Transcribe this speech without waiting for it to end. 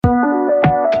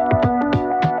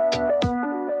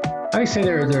always say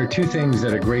there are two things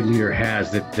that a great leader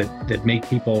has that make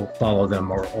people follow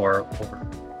them or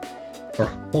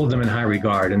hold them in high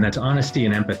regard, and that's honesty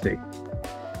and empathy.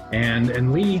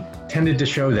 And Lee tended to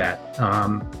show that.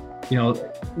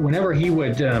 Whenever he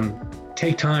would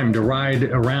take time to ride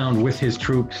around with his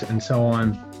troops and so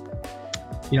on,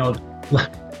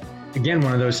 again,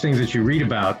 one of those things that you read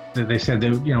about, that they said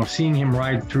that, seeing him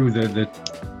ride through the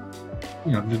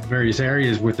various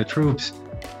areas with the troops,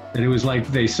 that it was like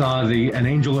they saw an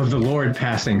angel of the Lord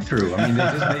passing through. I mean,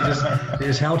 they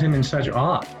just held him in such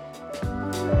awe.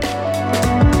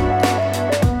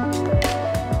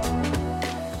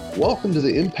 Welcome to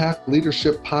the Impact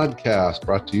Leadership Podcast,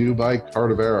 brought to you by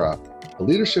Cardivera, a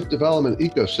leadership development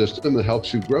ecosystem that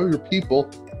helps you grow your people,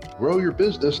 grow your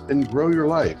business, and grow your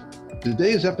life.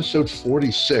 Today is episode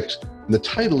 46, and the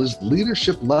title is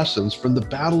Leadership Lessons from the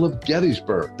Battle of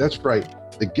Gettysburg. That's right,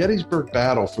 the Gettysburg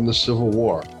Battle from the Civil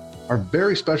War. Our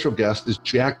very special guest is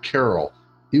Jack Carroll.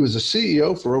 He was a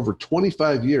CEO for over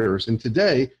 25 years, and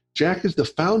today, Jack is the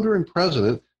founder and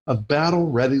president of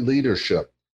Battle Ready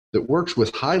Leadership that works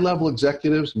with high-level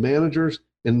executives, managers,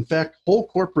 and in fact, whole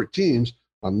corporate teams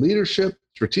on leadership,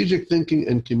 strategic thinking,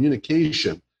 and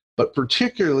communication, but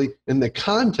particularly in the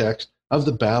context of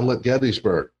the battle at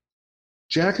Gettysburg.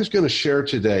 Jack is going to share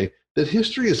today that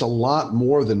history is a lot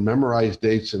more than memorized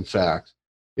dates and facts.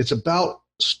 It's about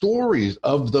stories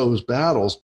of those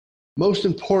battles. Most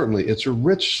importantly, it's a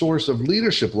rich source of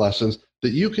leadership lessons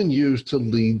that you can use to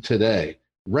lead today,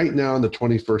 right now in the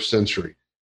 21st century.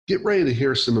 Get ready to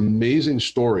hear some amazing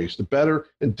stories to better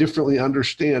and differently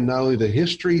understand not only the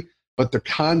history, but the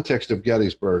context of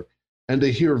Gettysburg, and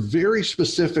to hear very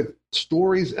specific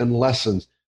stories and lessons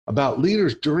about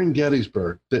leaders during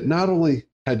Gettysburg that not only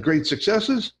had great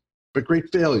successes, but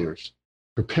great failures.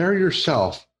 Prepare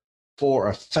yourself for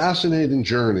a fascinating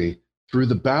journey through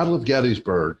the Battle of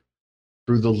Gettysburg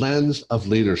through the lens of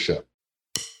leadership.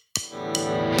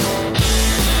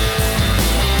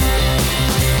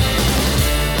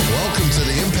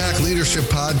 Leadership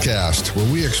Podcast,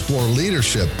 where we explore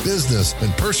leadership, business,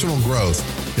 and personal growth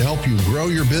to help you grow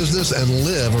your business and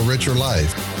live a richer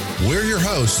life. We're your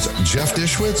hosts, Jeff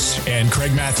Dishwitz and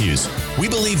Craig Matthews. We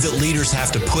believe that leaders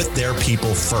have to put their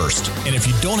people first. And if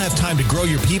you don't have time to grow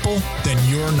your people, then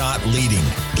you're not leading.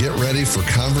 Get ready for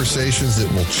conversations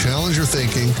that will challenge your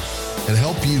thinking and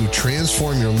help you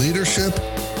transform your leadership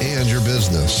and your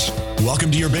business. Welcome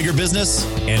to your bigger business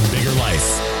and bigger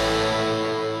life.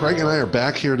 Craig and I are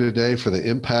back here today for the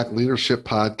Impact Leadership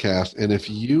Podcast. And if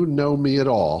you know me at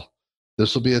all,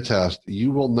 this will be a test.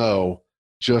 You will know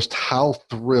just how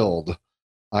thrilled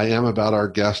I am about our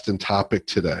guest and topic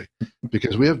today,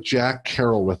 because we have Jack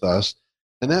Carroll with us.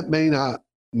 And that may not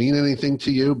mean anything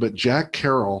to you, but Jack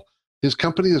Carroll, his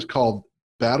company is called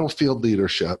Battlefield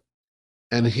Leadership,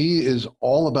 and he is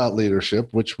all about leadership,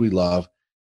 which we love.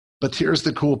 But here's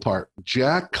the cool part.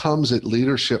 Jack comes at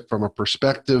leadership from a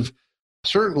perspective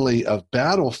certainly of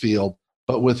battlefield,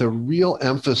 but with a real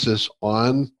emphasis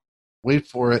on, wait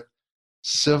for it,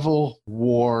 Civil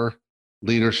War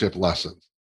leadership lessons,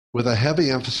 with a heavy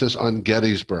emphasis on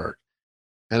Gettysburg.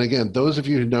 And again, those of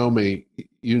you who know me,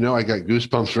 you know I got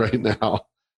goosebumps right now,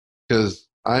 because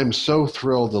I'm so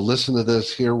thrilled to listen to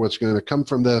this, hear what's going to come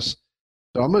from this.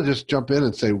 So I'm going to just jump in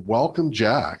and say, welcome,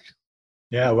 Jack.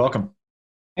 Yeah, welcome.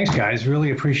 Thanks, guys. Really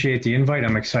appreciate the invite.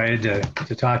 I'm excited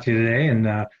to talk to you today,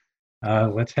 and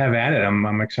let's have at it.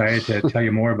 I'm excited to tell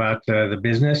you more about the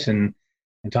business and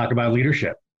talk about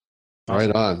leadership. Awesome.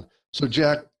 Right on. So,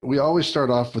 Jack, we always start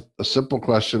off with a simple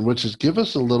question, which is give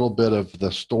us a little bit of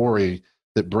the story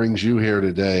that brings you here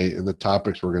today and the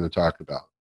topics we're going to talk about.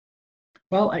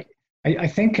 Well, I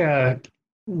think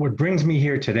what brings me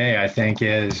here today, I think,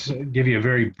 is give you a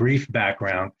very brief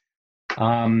background.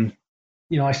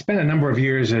 I spent a number of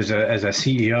years as a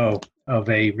CEO of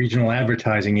a regional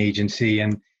advertising agency,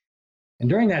 and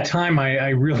during that time, I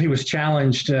really was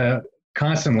challenged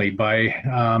constantly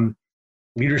by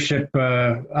leadership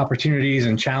opportunities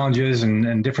and challenges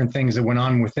and different things that went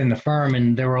on within the firm.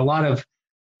 And there were a lot of,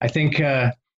 I think,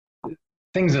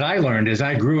 things that I learned as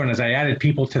I grew and as I added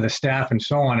people to the staff and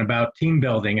so on about team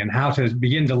building and how to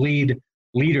begin to lead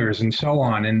leaders and so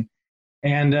on.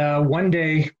 And one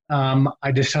day,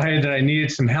 I decided that I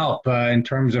needed some help in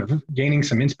terms of gaining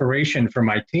some inspiration for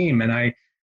my team. And I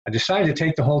decided to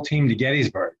take the whole team to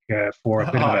Gettysburg for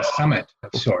a bit of a summit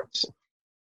of sorts.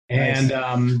 And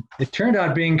it turned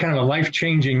out being kind of a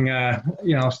life-changing,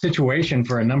 situation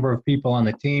for a number of people on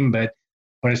the team, but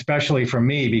especially for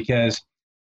me, because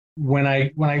when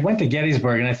I went to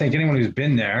Gettysburg, and I think anyone who's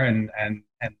been there, and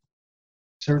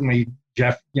certainly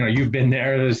Jeff, you've been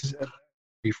there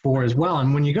before as well.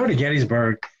 And when you go to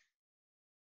Gettysburg,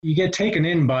 you get taken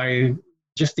in by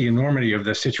just the enormity of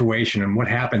the situation and what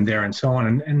happened there and so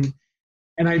on.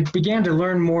 And I began to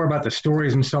learn more about the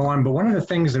stories and so on. But one of the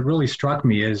things that really struck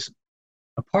me is,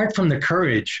 apart from the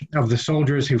courage of the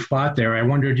soldiers who fought there, I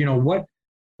wondered,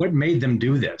 what made them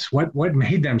do this? What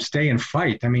made them stay and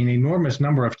fight? I mean, enormous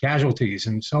number of casualties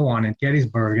and so on at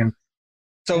Gettysburg. And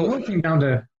so it really came down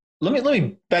to... Let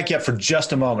me back you up for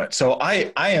just a moment. So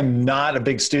I am not a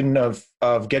big student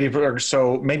of Gettysburg.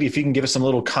 So maybe if you can give us some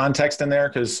little context in there,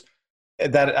 because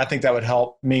I think that would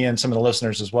help me and some of the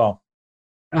listeners as well.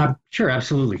 Sure,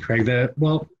 absolutely, Craig.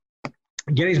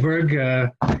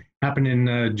 Gettysburg happened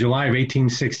in July of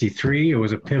 1863. It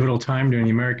was a pivotal time during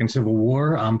the American Civil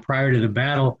War. Prior to the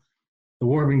battle, the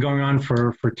war had been going on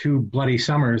for 2 bloody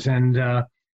summers. And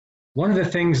one of the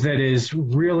things that is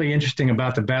really interesting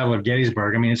about the Battle of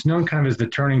Gettysburg, I mean, it's known kind of as the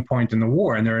turning point in the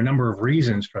war, and there are a number of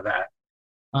reasons for that.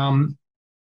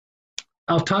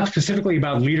 I'll talk specifically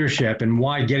about leadership and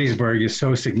why Gettysburg is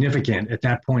so significant at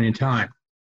that point in time.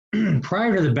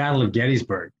 Prior to the Battle of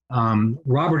Gettysburg,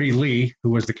 Robert E. Lee, who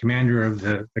was the commander of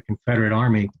the Confederate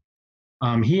Army,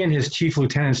 he and his chief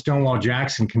lieutenant Stonewall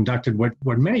Jackson conducted what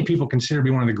many people consider to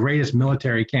be one of the greatest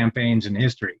military campaigns in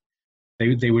history.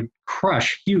 They would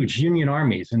crush huge Union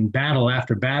armies in battle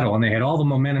after battle, and they had all the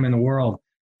momentum in the world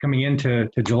coming into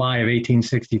July of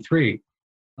 1863.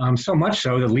 So much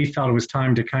so that Lee felt it was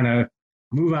time to kind of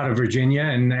move out of Virginia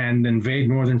and invade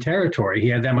Northern Territory. He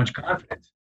had that much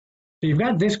confidence. So you've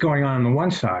got this going on the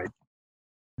one side.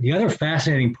 The other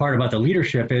fascinating part about the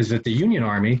leadership is that the Union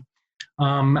Army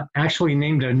actually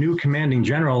named a new commanding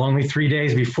general only 3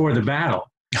 days before the battle.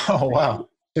 Oh, wow.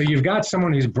 So you've got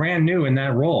someone who's brand new in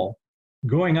that role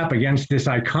going up against this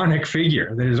iconic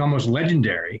figure that is almost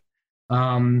legendary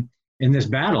in this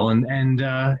battle.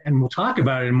 And we'll talk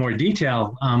about it in more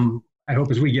detail, I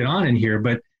hope, as we get on in here.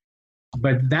 But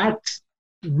that's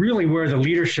really where the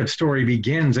leadership story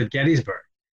begins at Gettysburg.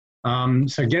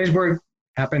 So Gettysburg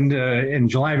happened in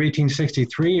July of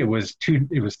 1863. It was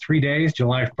 3 days,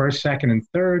 July 1st, 2nd, and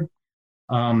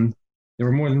 3rd. There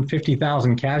were more than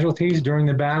 50,000 casualties during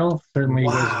the battle. Certainly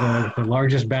Wow. was the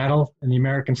largest battle in the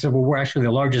American Civil War, actually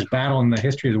the largest battle in the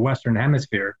history of the Western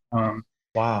Hemisphere.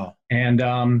 Wow.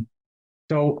 And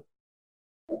so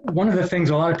one of the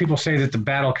things, a lot of people say that the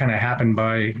battle kind of happened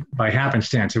by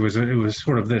happenstance. It was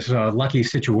sort of this lucky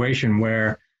situation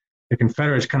where the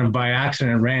Confederates kind of by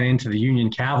accident ran into the Union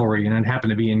cavalry and it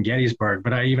happened to be in Gettysburg.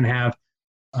 But I even have,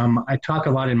 I talk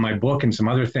a lot in my book and some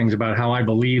other things about how I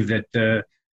believe that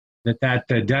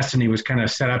that destiny was kind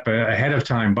of set up ahead of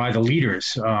time by the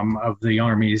leaders of the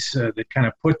armies that kind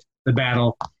of put the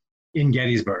battle in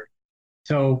Gettysburg.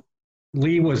 So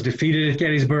Lee was defeated at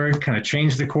Gettysburg, kind of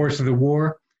changed the course of the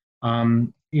war.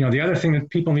 The other thing that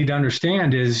people need to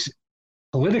understand is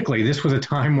politically, this was a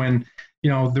time when,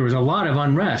 there was a lot of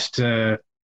unrest in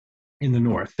the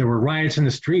North. There were riots in the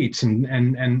streets.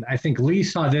 And I think Lee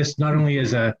saw this not only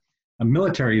as a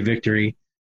military victory,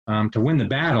 to win the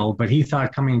battle, but he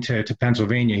thought coming to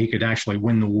Pennsylvania, he could actually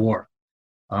win the war.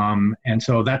 And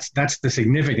so that's the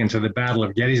significance of the Battle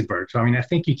of Gettysburg. So, I mean, I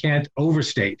think you can't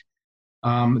overstate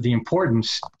the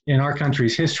importance in our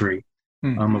country's history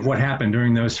of what happened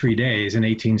during those 3 days in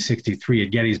 1863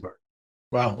 at Gettysburg.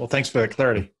 Wow. Well, thanks for that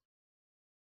clarity.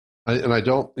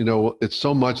 It's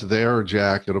so much there,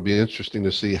 Jack. It'll be interesting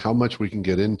to see how much we can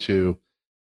get into.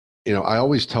 I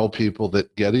always tell people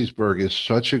that Gettysburg is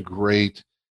such a great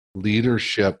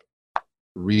leadership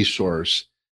resource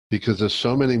because there's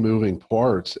so many moving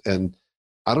parts. And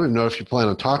I don't even know if you plan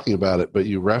on talking about it, but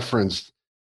you referenced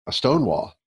a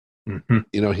Stonewall.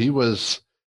 Mm-hmm. He was,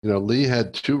 Lee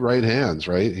had 2 right hands,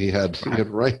 right? He had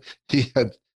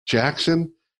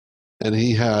Jackson, and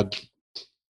he had,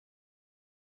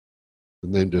 the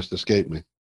name just escaped me.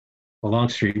 Well,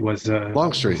 Longstreet was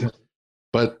Longstreet.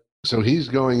 But so he's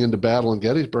going into battle in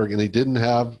Gettysburg, and he didn't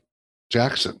have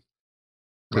Jackson.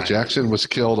 Because Jackson was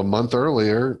killed a month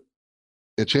earlier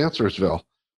at Chancellorsville.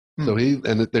 So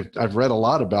I've read a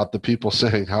lot about the people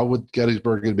saying, how would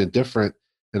Gettysburg have been different?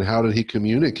 And how did he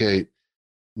communicate,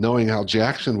 knowing how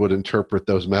Jackson would interpret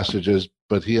those messages,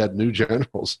 but he had new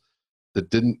generals that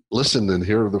didn't listen and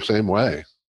hear the same way.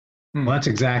 Well, that's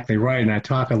exactly right. And I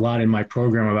talk a lot in my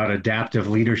program about adaptive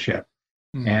leadership.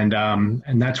 And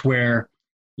that's where,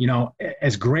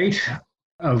 as great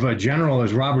of a general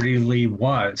as Robert E. Lee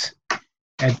was,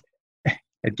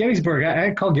 at Gettysburg,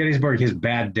 I call Gettysburg his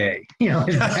bad day.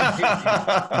 His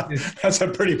bad day. That's a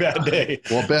pretty bad day.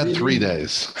 Well, bad 3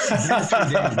 days.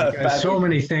 So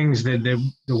many things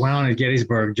that went on at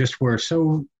Gettysburg just were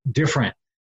so different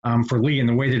for Lee, and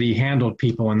the way that he handled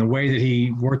people and the way that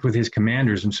he worked with his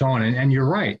commanders and so on. And you're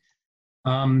right.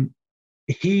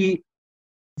 the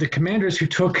commanders who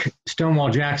took Stonewall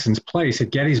Jackson's place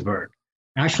at Gettysburg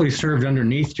actually served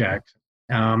underneath Jackson.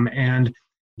 And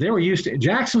they were used to,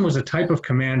 Jackson was a type of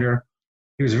commander.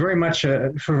 He was very much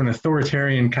sort of an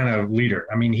authoritarian kind of leader.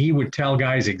 I mean, he would tell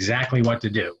guys exactly what to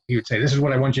do. He would say, this is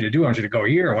what I want you to do. I want you to go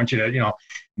here. I want you to,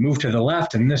 move to the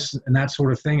left and this and that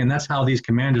sort of thing. And that's how these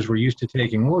commanders were used to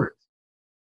taking orders.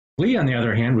 Lee, on the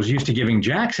other hand, was used to giving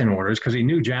Jackson orders because he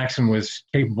knew Jackson was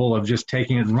capable of just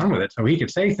taking it and run with it. So he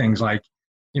could say things like,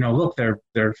 look,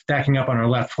 they're stacking up on our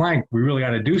left flank. We really got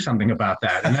to do something about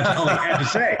that. And that's all he had to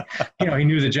say. He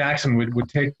knew that Jackson would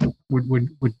take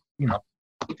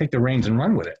the reins and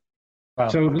run with it. Wow.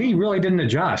 So Lee really didn't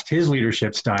adjust his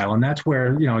leadership style. And that's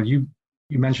where, you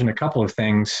mentioned a couple of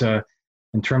things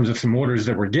in terms of some orders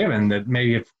that were given that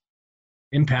may have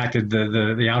impacted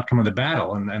the outcome of the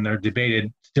battle. And they're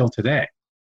debated still today.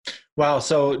 Wow.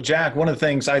 So Jack, one of the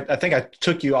things I think I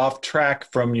took you off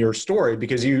track from your story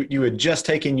because you had just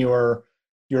taken your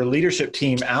leadership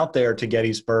team out there to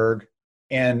Gettysburg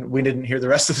and we didn't hear the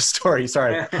rest of the story.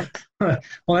 Sorry. Well,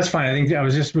 that's fine. I think I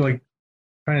was just really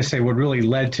trying to say what really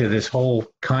led to this whole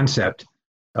concept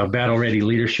of battle ready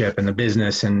leadership in the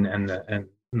business and the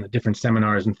different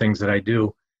seminars and things that I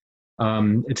do.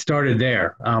 It started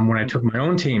there when I took my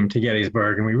own team to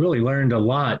Gettysburg, and we really learned a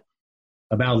lot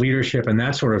about leadership and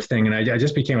that sort of thing. And I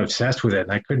just became obsessed with it.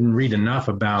 And I couldn't read enough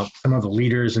about some of the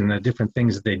leaders and the different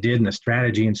things that they did and the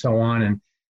strategy and so on.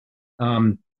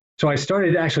 And so I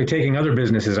started actually taking other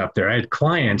businesses up there. I had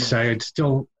clients. I had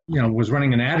still, was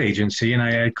running an ad agency, and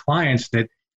I had clients that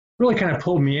really kind of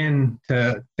pulled me in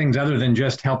to things other than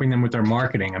just helping them with their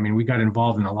marketing. I mean, we got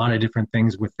involved in a lot of different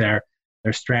things with their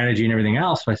strategy and everything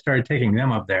else. So I started taking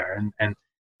them up there and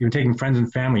even taking friends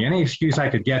and family, any excuse I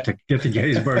could get to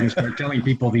Gettysburg and start telling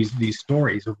people these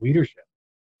stories of leadership.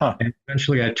 Huh. And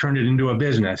eventually I turned it into a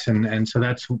business. And so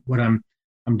that's what I'm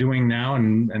doing now,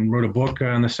 and wrote a book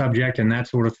on the subject and that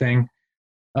sort of thing.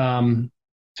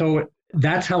 So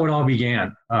that's how it all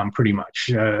began, pretty much.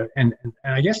 And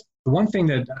I guess the one thing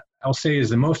that I'll say is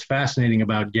the most fascinating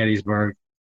about Gettysburg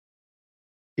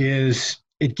is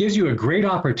it gives you a great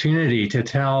opportunity to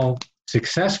tell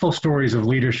successful stories of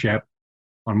leadership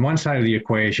on one side of the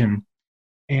equation,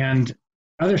 and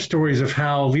other stories of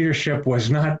how leadership was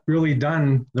not really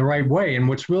done the right way. And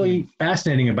what's really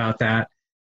fascinating about that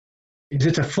is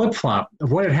it's a flip-flop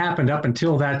of what had happened up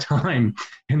until that time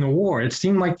in the war. It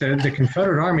seemed like the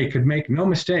Confederate Army could make no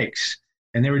mistakes,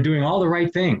 and they were doing all the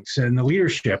right things, and the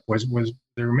leadership was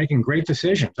they were making great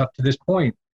decisions up to this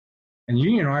point. And the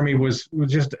Union Army was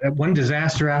just one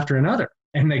disaster after another.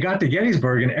 And they got to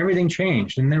Gettysburg and everything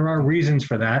changed. And there are reasons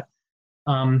for that.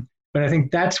 But I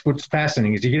think that's what's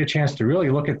fascinating, is you get a chance to really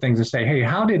look at things and say, hey,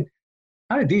 how did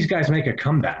these guys make a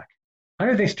comeback? How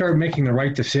did they start making the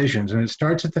right decisions? And it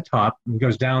starts at the top and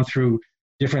goes down through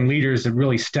different leaders that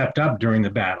really stepped up during the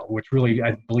battle, which really,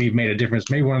 I believe, made a difference.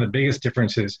 Maybe one of the biggest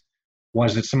differences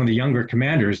was that some of the younger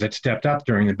commanders that stepped up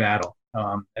during the battle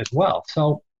as well.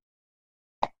 So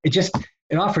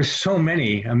it offers so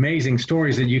many amazing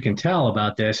stories that you can tell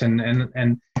about this. And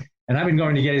I've been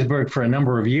going to Gettysburg for a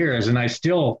number of years, and I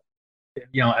still,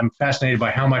 I'm fascinated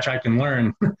by how much I can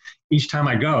learn each time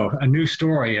I go. A new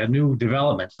story, a new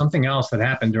development, something else that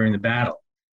happened during the battle.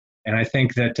 And I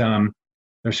think that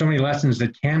there's so many lessons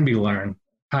that can be learned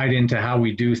tied into how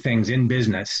we do things in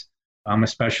business,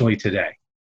 especially today.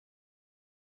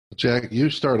 Jack, you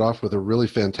start off with a really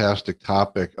fantastic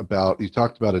topic you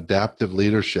talked about adaptive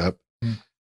leadership.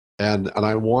 And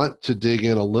I want to dig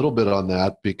in a little bit on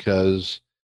that, because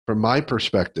from my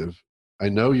perspective, I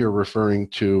know you're referring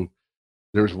to,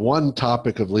 there's one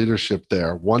topic of leadership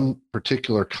there, one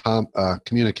particular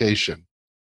communication,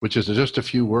 which is just a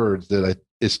few words that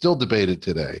is still debated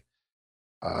today,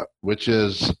 which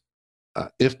is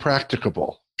if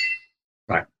practicable.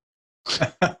 Right.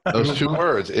 Those two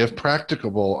words, if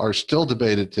practicable, are still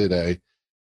debated today.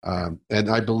 And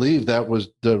I believe that was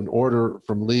the order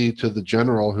from Lee to the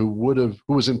general who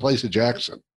was in place of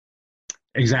Jackson.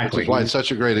 Exactly. Which is why it's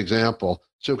such a great example.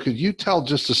 So could you tell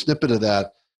just a snippet of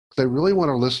that? Because I really want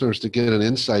our listeners to get an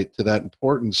insight to that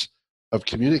importance of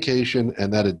communication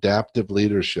and that adaptive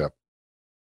leadership.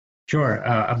 Sure.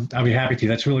 I'll be happy to.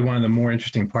 That's really one of the more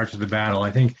interesting parts of the battle.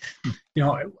 I think,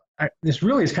 this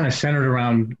really is kind of centered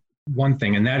around one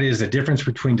thing, and that is the difference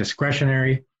between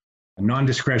discretionary and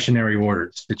non-discretionary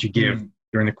orders that you give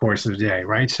during the course of the day,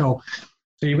 right? So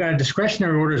you've got a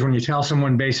discretionary orders when you tell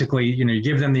someone basically, you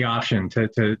give them the option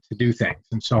to do things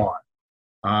and so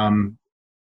on.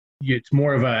 It's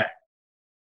more of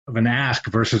an ask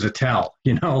versus a tell.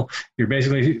 You're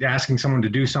basically asking someone to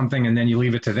do something and then you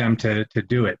leave it to them to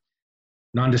do it.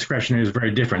 Non-discretionary is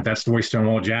very different. That's the way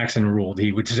Stonewall Jackson ruled.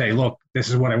 He would say, look, this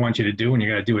is what I want you to do, and you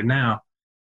got to do it now.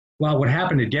 Well, what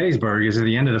happened at Gettysburg is at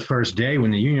the end of the first day,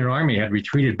 when the Union Army had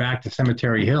retreated back to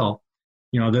Cemetery Hill,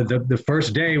 the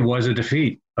first day was a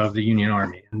defeat of the Union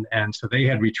Army. And so they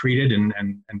had retreated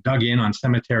and dug in on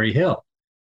Cemetery Hill.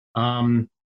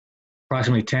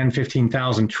 Approximately 10,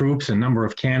 15,000 troops, a number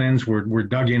of cannons were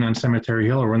dug in on Cemetery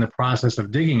Hill, or were in the process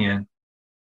of digging in.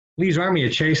 Lee's army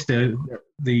had chased the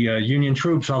Union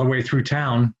troops all the way through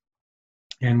town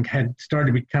and had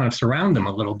started to kind of surround them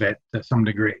a little bit to some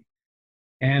degree.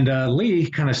 And Lee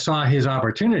kind of saw his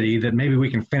opportunity that maybe we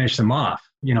can finish them off,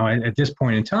 at this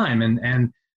point in time.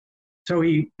 And so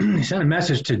he sent a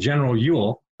message to General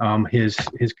Ewell, his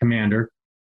commander,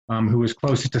 who was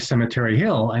closest to Cemetery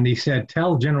Hill. And he said,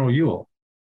 tell General Ewell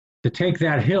to take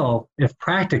that hill if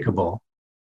practicable.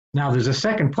 Now, there's a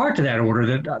second part to that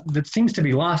order that seems to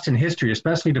be lost in history,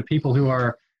 especially to people who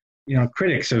are,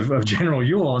 critics of General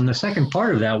Ewell. And the second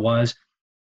part of that was,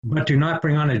 but do not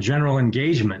bring on a general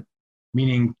engagement,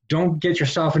 meaning don't get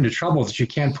yourself into trouble that you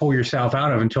can't pull yourself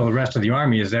out of until the rest of the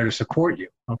army is there to support you.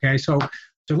 Okay, so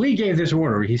Lee gave this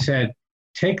order. He said,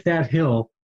 take that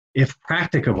hill if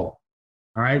practicable.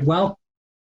 All right, well,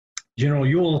 General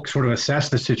Ewell sort of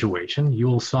assessed the situation.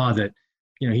 Ewell saw that,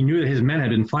 he knew that his men had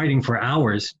been fighting for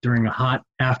hours during a hot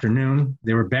afternoon.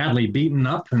 They were badly beaten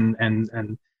up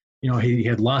and he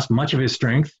had lost much of his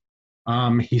strength.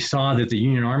 He saw that the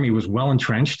Union Army was well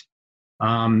entrenched.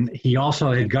 He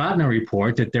also had gotten a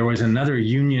report that there was another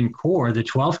Union Corps, the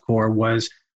 12th Corps, was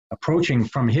approaching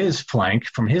from his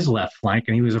left flank,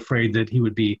 and he was afraid that he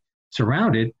would be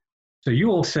surrounded. So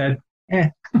Ewell said,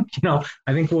 I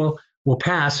think we'll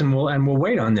pass and we'll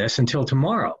wait on this until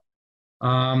tomorrow.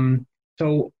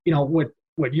 So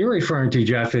what you're referring to,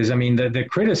 Jeff, is the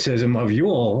criticism of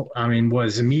Ewell,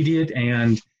 was immediate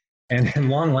and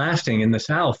long lasting in the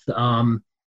South,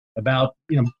 about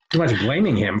pretty much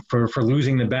blaming him for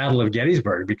losing the Battle of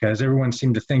Gettysburg, because everyone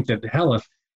seemed to think that hell, if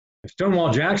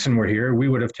Stonewall Jackson were here, we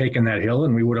would have taken that hill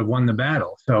and we would have won the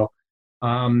battle. So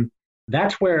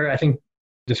that's where I think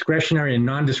discretionary and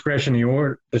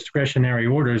non-discretionary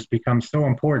orders become so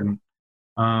important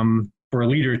for a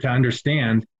leader to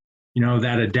understand,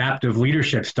 that adaptive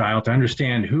leadership style, to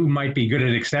understand who might be good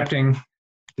at accepting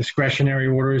discretionary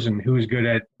orders and who's good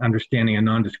at understanding a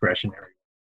non-discretionary.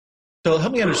 So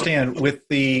help me understand, with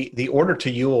the order to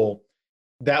Ewell,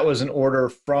 that was an order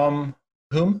from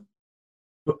whom?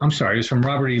 I'm sorry, it was from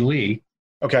Robert E. Lee.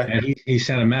 Okay. And he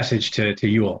sent a message to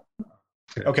Ewell.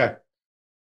 Okay.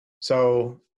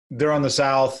 So they're on the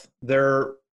South.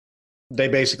 They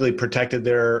basically protected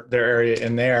their area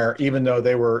in there, even though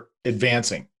they were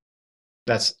advancing.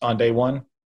 That's on day one?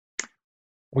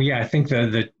 Well, yeah, I think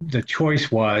the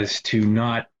choice was to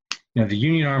not, the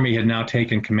Union Army had now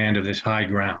taken command of this high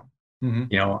ground.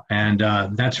 Mm-hmm.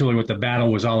 And that's really what the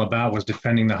battle was all about, was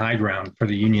defending the high ground for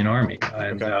the Union Army.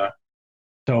 And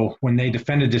so when they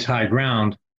defended this high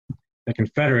ground, the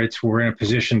Confederates were in a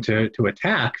position to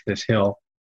attack this hill.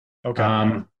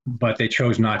 Okay. But they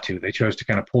chose not to. They chose to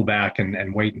kind of pull back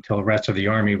and wait until the rest of the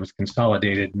army was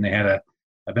consolidated and they had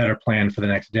a better plan for the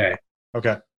next day.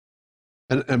 Okay.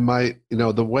 And my,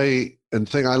 the way and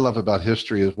thing I love about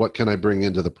history is what can I bring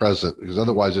into the present? Because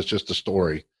otherwise it's just a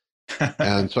story.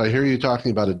 And so I hear you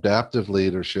talking about adaptive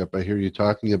leadership. I hear you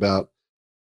talking about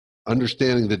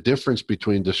understanding the difference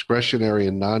between discretionary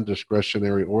and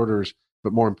non-discretionary orders,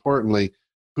 but more importantly,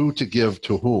 who to give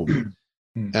to whom.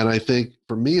 And I think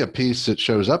for me, a piece that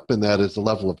shows up in that is the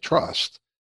level of trust,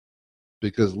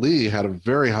 because Lee had a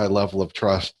very high level of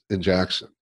trust in Jackson.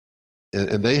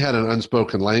 And they had an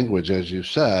unspoken language, as you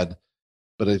said,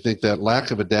 but I think that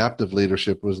lack of adaptive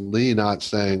leadership was Lee not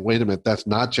saying, wait a minute, that's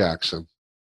not Jackson.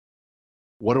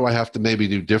 What do I have to maybe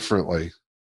do differently?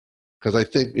 Because I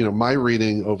think, my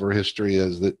reading over history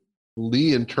is that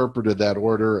Lee interpreted that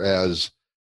order as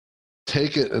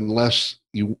take it unless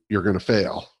you're going to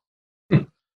fail.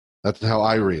 That's how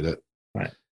I read it.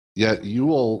 Right. Yet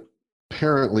Ewell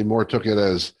apparently more took it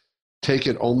as take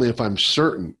it only if I'm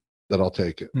certain that I'll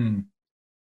take it.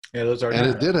 Yeah, those are. And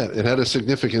it did it. It had a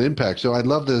significant impact. So I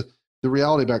love the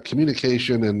reality about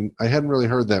communication, and I hadn't really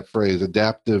heard that phrase.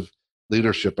 Adaptive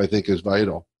leadership, I think, is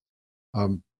vital. I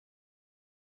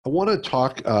want to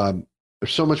talk.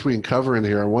 There's so much we can cover in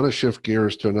here. I want to shift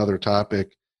gears to another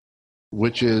topic,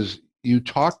 which is you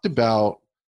talked about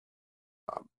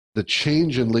the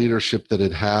change in leadership that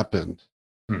had happened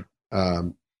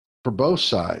for both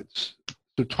sides.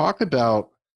 So talk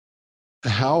about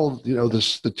how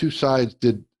the two sides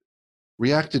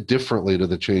reacted differently to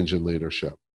the change in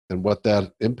leadership and what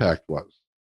that impact was.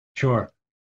 Sure.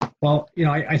 Well,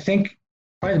 I think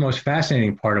probably the most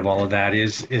fascinating part of all of that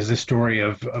is the story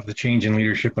of the change in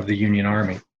leadership of the Union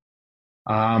Army.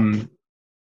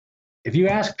 If you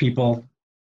ask people,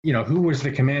 who was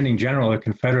the commanding general of the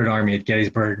Confederate Army at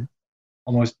Gettysburg,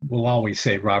 almost will always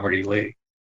say Robert E. Lee.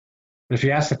 But if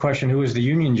you ask the question, who was the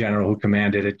Union general who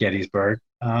commanded at Gettysburg,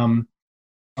 a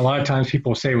lot of times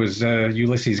people say it was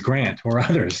Ulysses Grant or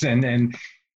others, but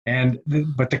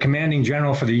the commanding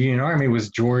general for the Union Army was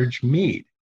George Meade.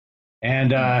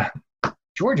 And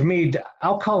George Meade,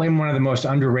 I'll call him one of the most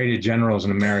underrated generals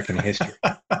in American history.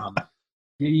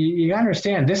 You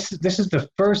understand, this is the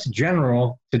first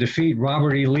general to defeat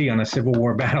Robert E. Lee on a Civil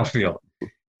War battlefield,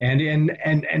 and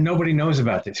nobody knows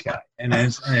about this guy, and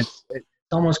it's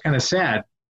almost kind of sad.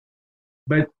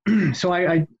 But so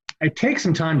I take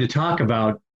some time to talk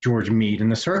about George Meade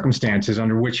and the circumstances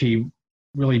under which he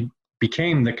really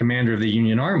became the commander of the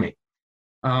Union Army.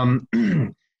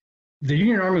 The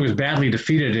Union Army was badly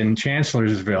defeated in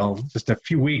Chancellorsville just a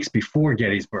few weeks before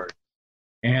Gettysburg.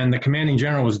 And the commanding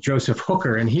general was Joseph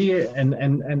Hooker, and he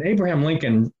and Abraham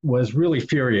Lincoln was really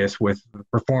furious with the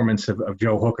performance of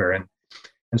Joe Hooker, and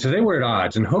so they were at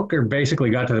odds. And Hooker basically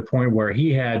got to the point where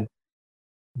he had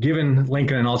given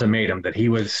Lincoln an ultimatum that he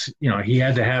was, he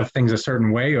had to have things a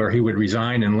certain way or he would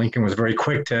resign, and Lincoln was very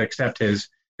quick to accept his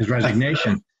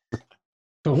resignation.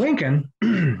 So Lincoln,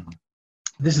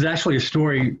 this is actually a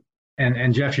story.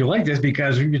 And Jeff, you'll like this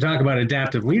because you talk about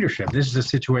adaptive leadership. This is a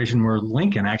situation where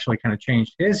Lincoln actually kind of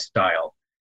changed his style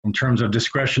in terms of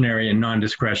discretionary and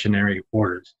non-discretionary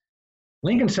orders.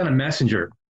 Lincoln sent a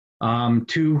messenger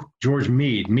to George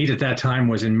Meade. Meade at that time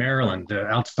was in Maryland,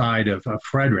 outside of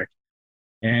Frederick.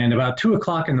 And about 2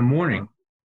 o'clock in the morning,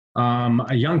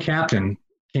 a young captain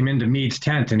came into Meade's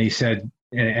tent and he said,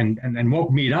 and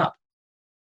woke Meade up.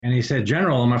 And he said,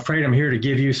 "General, I'm afraid I'm here to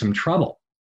give you some trouble."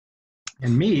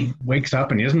 And Meade wakes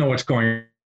up and he doesn't know what's going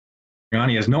on.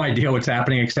 He has no idea what's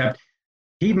happening, except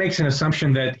he makes an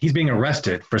assumption that he's being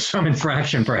arrested for some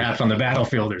infraction, perhaps on the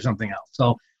battlefield or something else.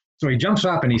 So he jumps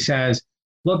up and he says,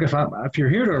 "Look, if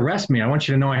you're here to arrest me, I want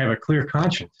you to know I have a clear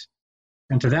conscience."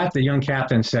 And to that, the young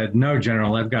captain said, "No,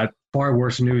 General, I've got far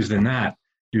worse news than that.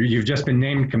 You've just been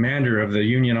named commander of the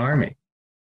Union Army."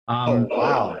 Oh,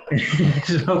 wow.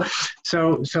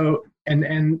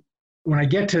 And when I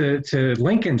get to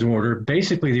Lincoln's order,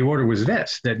 basically the order was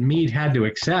this, that Meade had to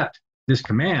accept this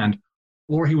command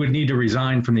or he would need to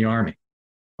resign from the Army.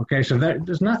 Okay, so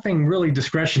there's nothing really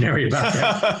discretionary about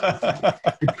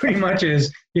that. It pretty much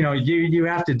is, you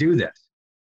have to do this.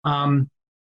 And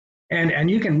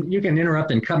you can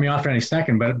interrupt and cut me off any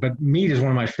second, but Meade is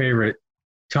one of my favorite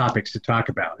topics to talk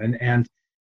about. And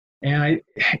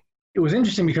it was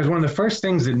interesting because one of the first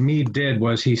things that Meade did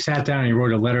was he sat down and he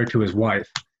wrote a letter to his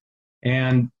wife.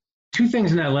 And two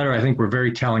things in that letter I think were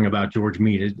very telling about George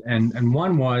Meade. And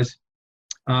one was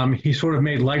he sort of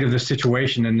made light of the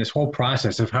situation and this whole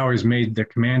process of how he was made the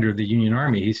commander of the Union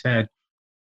Army. He said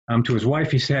to his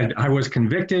wife, he said, "I was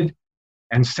convicted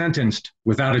and sentenced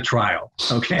without a trial."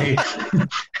 Okay.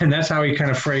 And that's how he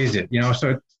kind of phrased it, so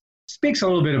it speaks a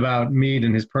little bit about Meade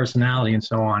and his personality and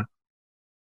so on.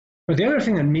 But the other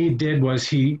thing that Meade did was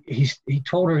he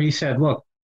told her, he said, "Look,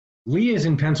 Lee is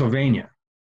in Pennsylvania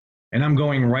and I'm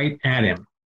going right at him."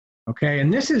 Okay.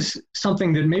 And this is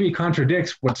something that maybe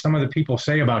contradicts what some of the people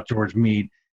say about George Meade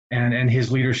and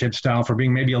his leadership style for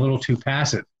being maybe a little too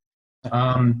passive.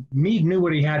 Meade knew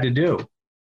what he had to do.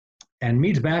 And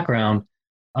Meade's background,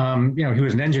 he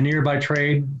was an engineer by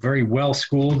trade, very well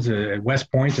schooled at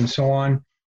West Point and so on,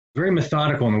 very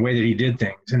methodical in the way that he did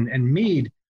things. And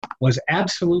Meade was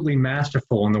absolutely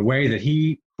masterful in the way that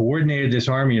he coordinated this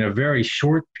army in a very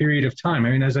short period of time.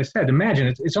 I mean, as I said, imagine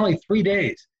it's only 3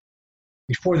 days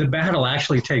before the battle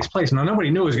actually takes place. Now, nobody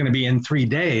knew it was going to be in 3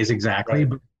 days exactly, right,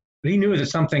 but he knew that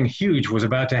something huge was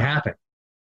about to happen.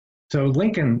 So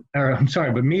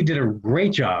but Meade did a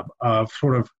great job of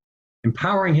sort of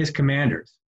empowering his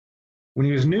commanders. When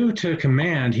he was new to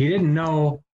command, he didn't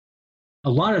know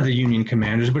a lot of the Union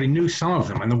commanders, but he knew some of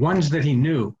them. And the ones that he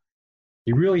knew,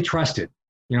 he really trusted.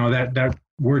 That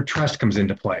word trust comes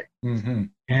into play. Mm-hmm.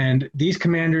 And these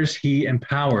commanders he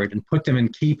empowered and put them in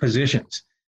key positions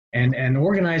and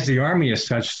organized the army as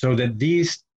such so that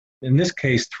these, in this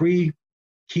case, 3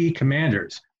 key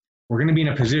commanders were going to be in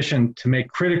a position to make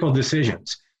critical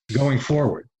decisions going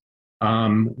forward.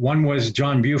 One was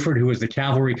John Buford, who was the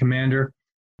cavalry commander.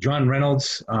 John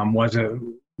Reynolds was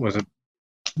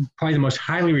probably the most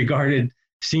highly regarded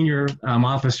senior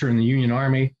officer in the Union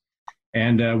Army,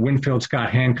 and Winfield Scott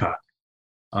Hancock.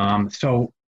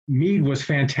 So Meade was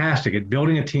fantastic at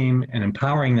building a team and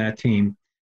empowering that team,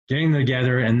 getting them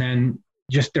together, and then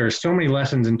there are so many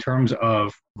lessons in terms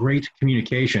of great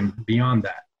communication beyond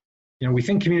that. We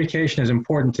think communication is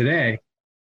important today.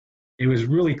 It was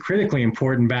really critically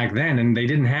important back then, and they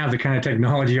didn't have the kind of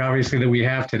technology, obviously, that we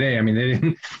have today. I mean, they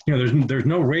didn't, there's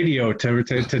no radio to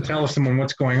tell someone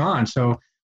what's going on. So,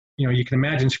 you can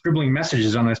imagine scribbling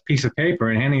messages on this piece of paper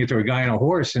and handing it to a guy on a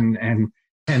horse and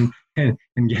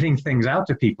getting things out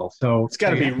to people. So it's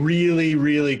got to be really,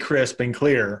 really crisp and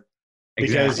clear,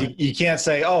 because exactly. you can't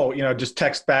say, just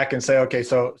text back and say, okay,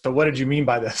 so what did you mean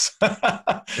by this? Well,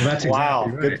 that's wow,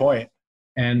 exactly right. Good point.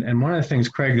 And one of the things,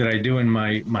 Craig, that I do in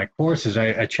my course is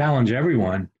I challenge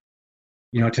everyone,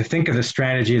 to think of the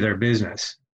strategy of their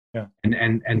business,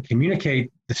 and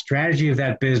communicate the strategy of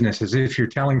that business as if you're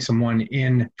telling someone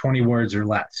in 20 words or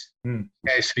less.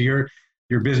 Okay, so your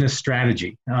business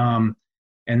strategy, and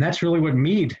that's really what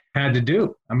Meade had to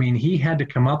do. I mean, he had to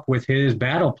come up with his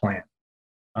battle plan.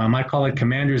 I call it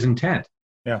commander's intent.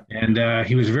 Yeah. And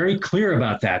he was very clear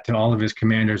about that to all of his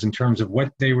commanders in terms of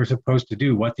what they were supposed to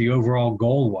do, what the overall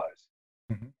goal was.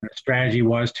 Mm-hmm. The strategy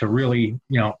was to really,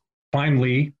 find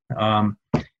Lee,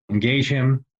 engage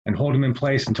him, and hold him in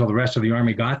place until the rest of the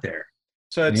Army got there.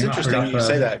 So it's interesting you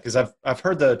say that, because I've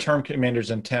heard the term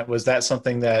commander's intent. Was that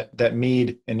something that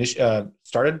Meade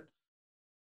started?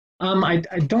 I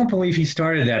don't believe he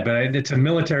started that, but it's a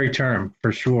military term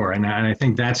for sure. And I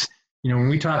think that's, when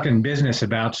we talk in business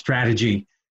about strategy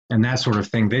and that sort of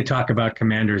thing, they talk about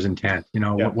commander's intent.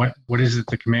 What is it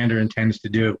the commander intends to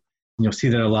do? And you'll see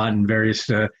that a lot in various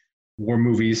war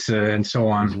movies and so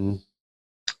on. Mm-hmm.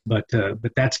 But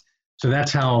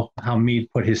that's how Meade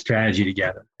put his strategy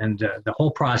together. And the whole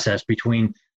process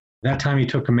between that time he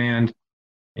took command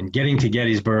and getting to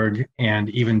Gettysburg, and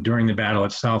even during the battle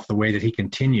itself, the way that he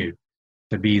continued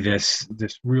to be this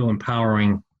real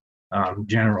empowering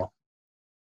general.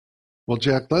 Well,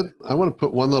 Jack, I want to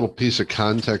put one little piece of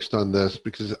context on this,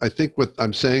 because I think what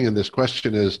I'm saying in this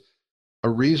question is a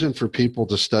reason for people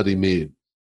to study Meade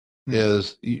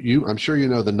is I'm sure you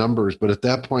know the numbers, but at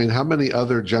that point, how many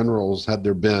other generals had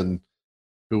there been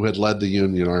who had led the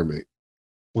Union Army?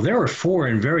 Well, there were 4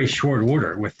 in very short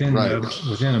order within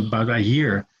about a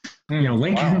year.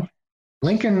 Lincoln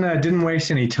didn't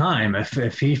waste any time.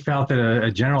 If he felt that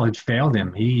a general had failed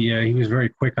him, he was very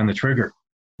quick on the trigger.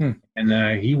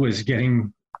 And he was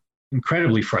getting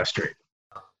incredibly frustrated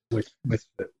with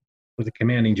the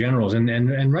commanding generals,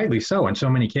 and rightly so in so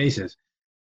many cases.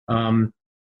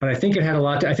 But I think it had a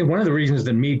lot I think one of the reasons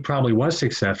that Meade probably was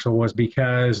successful was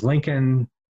because Lincoln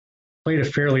played a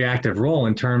fairly active role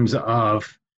in terms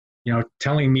of,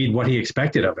 telling Meade what he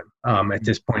expected of him at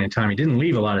this point in time. He didn't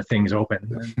leave a lot of things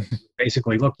open.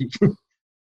 Basically, look,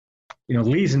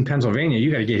 Lee's in Pennsylvania.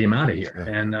 You got to get him out of here.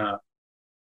 Yeah.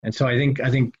 And so I think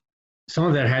some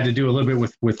of that had to do a little bit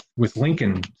with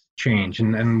Lincoln's change.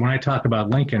 And when I talk about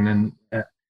Lincoln, and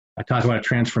I talk about a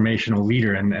transformational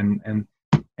leader, and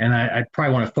I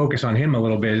probably want to focus on him a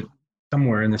little bit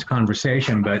somewhere in this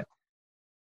conversation, but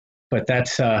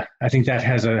that's I think that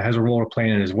has a role to play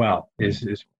in it as well.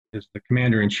 Is the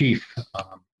commander in chief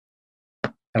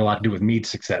had a lot to do with Meade's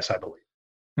success, I believe.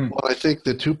 Well, I think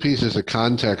the 2 pieces of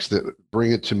context that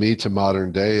bring it to me to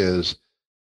modern day is,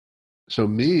 so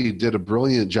Meade did a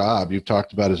brilliant job. You've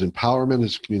talked about his empowerment,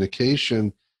 his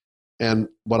communication, and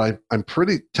what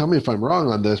tell me if I'm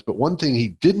wrong on this, but one thing he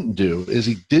didn't do is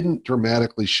he didn't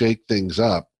dramatically shake things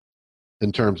up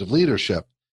in terms of leadership.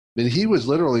 I mean, he was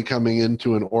literally coming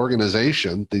into an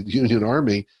organization, the Union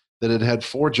Army, that had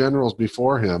 4 generals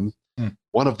before him.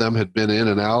 One of them had been in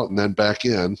and out and then back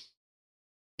in,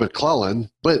 McClellan,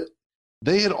 but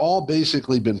they had all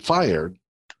basically been fired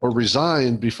or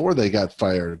resigned before they got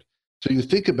fired. So you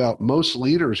think about most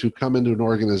leaders who come into an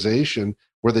organization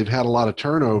where they've had a lot of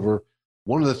turnover,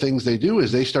 one of the things they do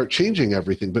is they start changing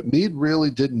everything. But Meade really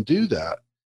didn't do that.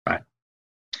 Right.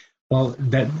 Well,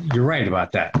 you're right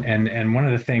about that. And one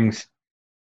of the things,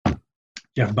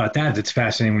 Jeff, about that's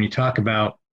fascinating when you talk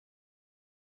about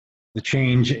the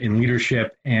change in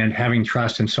leadership and having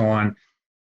trust and so on.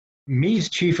 Meade's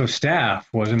chief of staff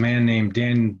was a man named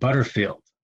Daniel Butterfield.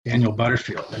 And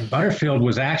Butterfield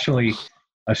was actually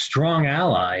a strong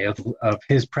ally of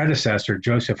his predecessor,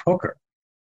 Joseph Hooker.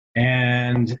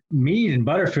 And Meade and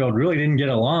Butterfield really didn't get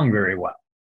along very well.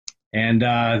 And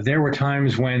there were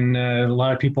times when a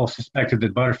lot of people suspected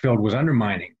that Butterfield was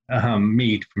undermining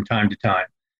Meade from time to time.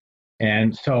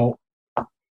 And so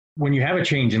when you have a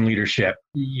change in leadership,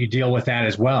 you deal with that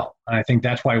as well. And I think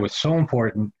that's why it was so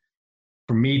important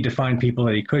for Meade to find people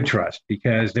that he could trust,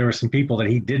 because there were some people that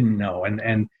he didn't know.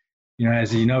 And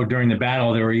as you know, during the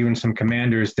battle, there were even some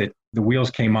commanders that the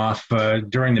wheels came off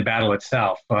during the battle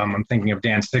itself. I'm thinking of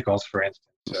Dan Sickles, for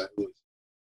instance.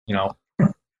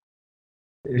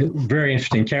 very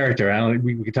interesting character.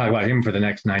 We could talk about him for the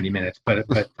next 90 minutes,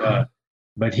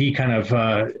 but he kind of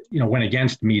went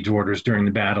against Meade's orders during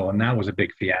the battle, and that was a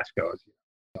big fiasco.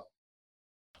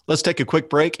 Let's take a quick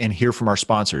break and hear from our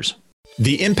sponsors.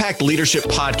 The Impact Leadership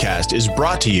Podcast is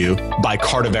brought to you by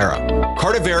Cardivera.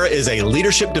 Cardivera is a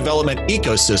leadership development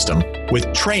ecosystem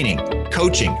with training,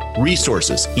 coaching,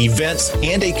 resources, events,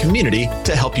 and a community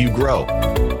to help you grow.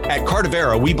 At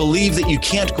Cardivera, we believe that you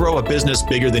can't grow a business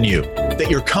bigger than you, that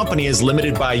your company is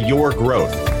limited by your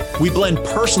growth. We blend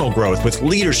personal growth with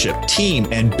leadership, team,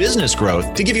 and business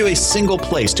growth to give you a single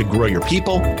place to grow your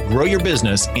people, grow your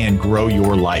business, and grow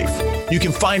your life. You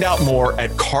can find out more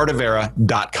at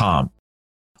cardivera.com.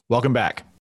 Welcome back.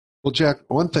 Well, Jack,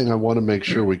 one thing I want to make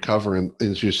sure we cover, and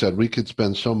as you said, we could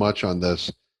spend so much on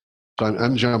this. So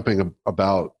I'm jumping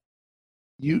about,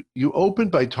 you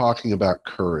opened by talking about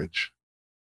courage.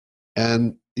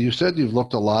 And you said you've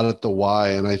looked a lot at the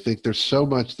why, and I think there's so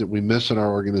much that we miss in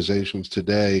our organizations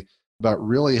today about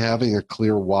really having a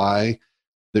clear why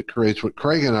that creates what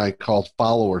Craig and I call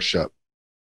followership,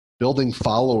 building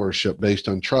followership based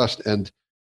on trust. And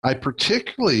I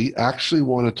particularly actually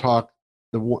want to talk,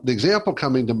 the example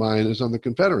coming to mind is on the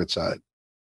Confederate side,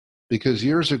 because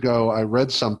years ago I read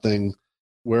something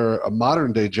where a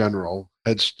modern day general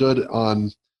had stood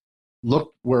on,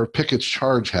 looked where Pickett's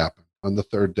charge happened on the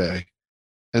third day,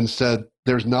 and said,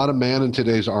 there's not a man in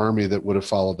today's army that would have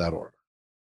followed that order.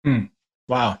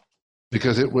 Wow.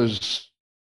 Because it was,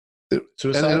 and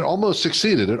Suicide? it almost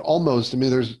succeeded. It almost, I mean,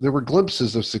 there were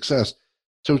glimpses of success.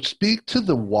 So speak to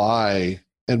the why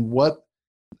and what,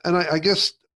 and I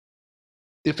guess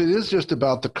if it is just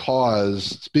about the cause,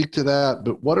 speak to that,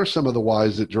 but what are some of the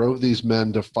whys that drove these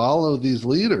men to follow these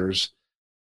leaders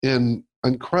in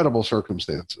incredible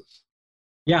circumstances?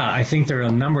 Yeah, I think there are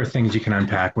a number of things you can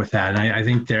unpack with that. And I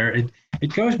think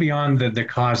it goes beyond the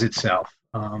cause itself.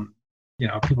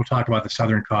 People talk about the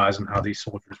Southern cause and how these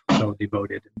soldiers were so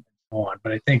devoted and so on.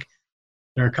 But I think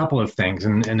there are a couple of things,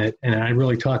 and I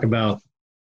really talk about,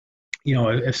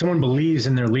 if someone believes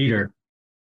in their leader,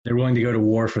 they're willing to go to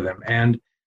war for them. And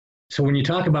so when you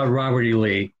talk about Robert E.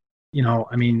 Lee,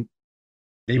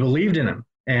 they believed in him,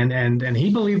 and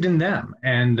he believed in them.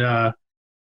 And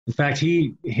in fact,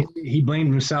 he blamed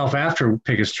himself after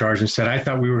Pickett's charge and said, I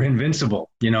thought we were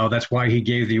invincible. That's why he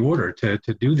gave the order to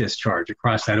do this charge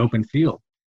across that open field.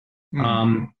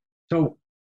 So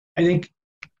I think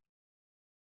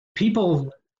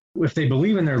people, if they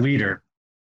believe in their leader,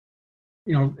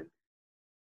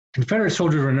 Confederate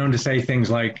soldiers were known to say things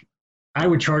like, I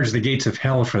would charge the gates of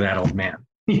hell for that old man.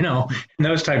 And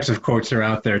those types of quotes are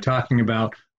out there talking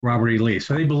about Robert E. Lee.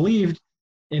 So they believed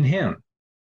in him.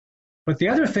 But the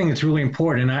other thing that's really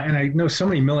important, and I know so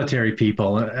many military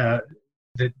people that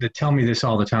tell me this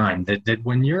all the time, that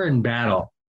when you're in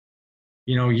battle,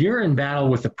 you're in battle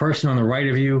with the person on the right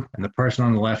of you and the person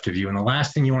on the left of you. And the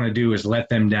last thing you want to do is let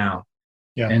them down.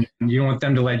 Yeah. And you don't want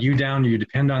them to let you down. You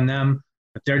depend on them,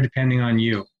 but they're depending on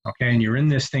you. Okay. And you're in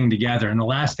this thing together. And the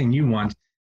last thing you want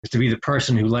is to be the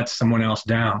person who lets someone else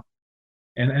down.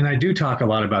 And I do talk a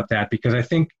lot about that because I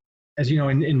think, as you know,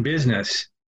 in business,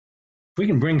 if we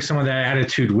can bring some of that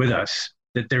attitude with us,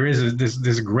 that there is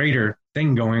this greater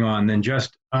thing going on than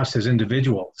just us as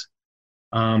individuals,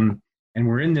 and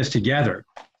we're in this together,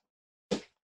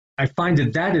 I find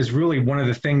that is really one of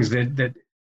the things that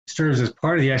serves as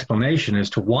part of the explanation as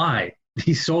to why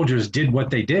these soldiers did what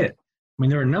they did. I mean,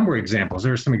 there are a number of examples.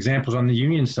 There are some examples on the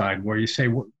Union side where you say,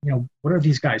 what are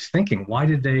these guys thinking? Why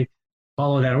did they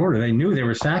follow that order? They knew they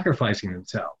were sacrificing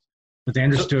themselves, but they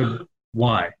understood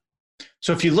why.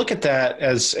 So if you look at that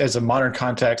as a modern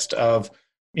context of,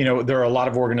 there are a lot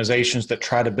of organizations that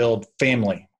try to build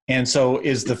family. And so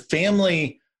is the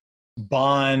family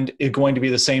bond going to be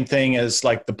the same thing as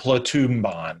like the platoon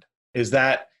bond? Is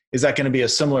that going to be a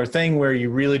similar thing where you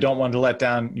really don't want to let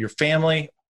down your family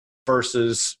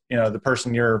versus, the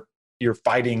person you're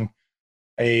fighting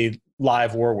a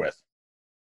live war with?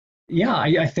 Yeah,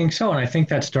 I think so. And I think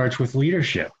that starts with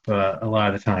leadership a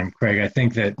lot of the time, Craig. I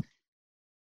think that,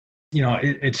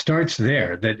 it starts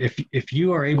there, that if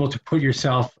you are able to put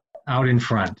yourself out in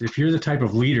front, if you're the type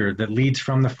of leader that leads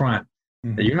from the front,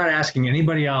 that you're not asking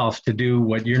anybody else to do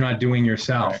what you're not doing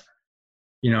yourself,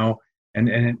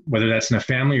 and whether that's in a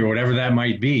family or whatever that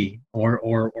might be,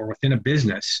 or within a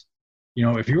business,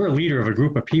 if you're a leader of a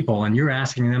group of people and you're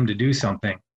asking them to do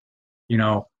something,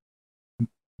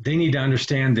 they need to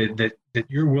understand that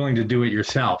you're willing to do it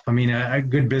yourself. I mean, a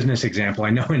good business example,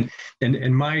 I know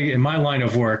in my line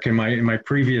of work, in my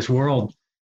previous world,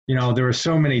 there were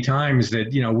so many times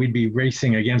that, we'd be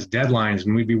racing against deadlines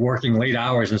and we'd be working late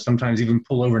hours and sometimes even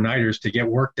pull overnighters to get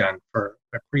work done for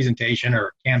a presentation or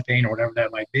a campaign or whatever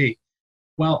that might be.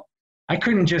 Well, I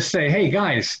couldn't just say, hey,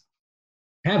 guys,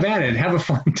 have at it. Have a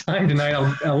fun time tonight.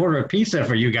 I'll order a pizza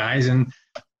for you guys, and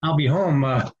I'll be home,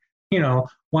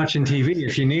 watching TV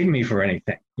if you need me for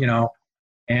anything,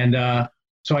 And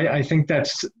so I think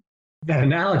that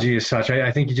analogy is such.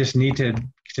 I think you just need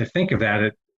to think of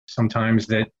that sometimes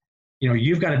that,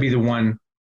 you've got to be the one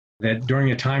that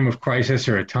during a time of crisis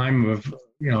or a time of,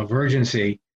 of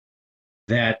urgency,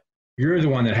 that you're the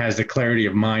one that has the clarity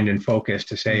of mind and focus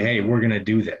to say, hey, we're going to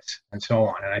do this, and so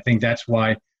on. And I think that's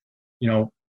why,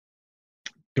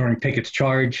 during Pickett's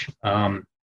charge,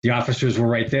 the officers were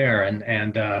right there.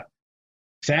 And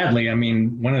sadly, I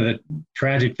mean, one of the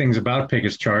tragic things about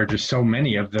Pickett's charge is so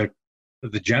many of the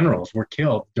generals were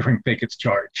killed during Pickett's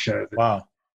charge. Wow.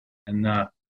 And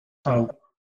well,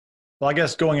 I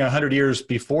guess going 100 years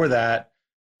before that,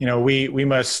 we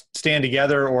must stand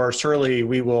together, or surely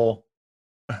we will.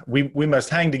 We must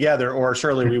hang together, or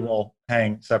surely we will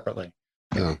hang separately.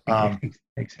 Yeah.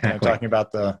 Exactly. Talking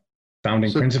about the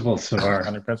founding principles of our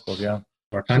founding principles, yeah.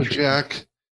 Our country. So, Jack,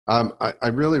 I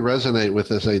really resonate with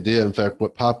this idea. In fact,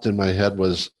 what popped in my head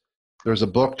was there's a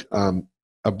book.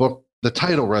 The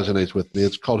title resonates with me.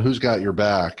 It's called "Who's Got Your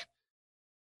Back,"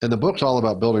 and the book's all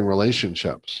about building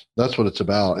relationships. That's what it's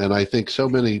about. And I think so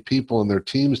many people and their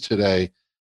teams today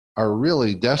are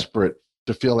really desperate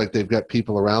to feel like they've got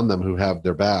people around them who have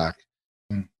their back.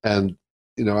 Mm. And,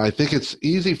 I think it's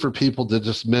easy for people to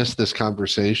dismiss this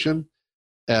conversation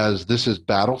as this is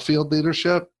battlefield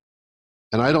leadership.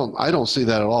 And I don't see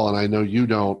that at all. And I know you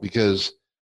don't, because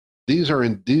these are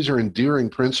endearing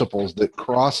principles that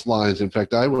cross lines. In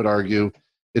fact, I would argue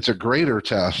it's a greater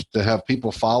test to have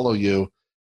people follow you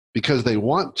because they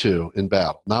want to in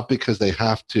battle, not because they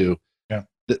have to. Yeah.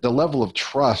 The level of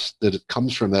trust that it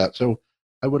comes from that. So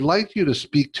I would like you to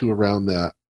speak to around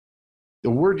that. The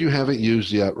word you haven't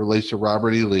used yet relates to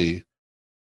Robert E. Lee.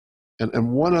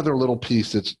 And one other little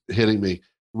piece that's hitting me.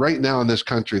 Right now in this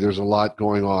country, there's a lot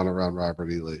going on around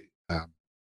Robert E. Lee.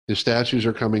 His statues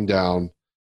are coming down.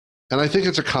 And I think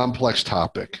it's a complex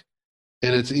topic.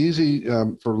 And it's easy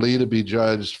for Lee to be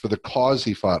judged for the cause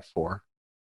he fought for.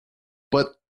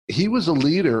 But he was a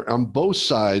leader on both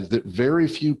sides that very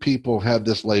few people had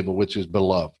this label, which is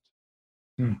beloved.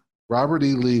 Robert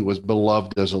E. Lee was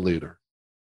beloved as a leader.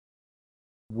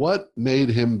 What made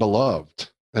him beloved?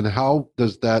 And how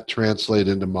does that translate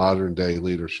into modern day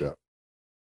leadership?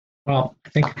 Well, I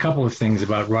think a couple of things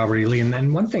about Robert E. Lee.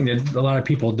 And one thing that a lot of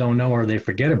people don't know or they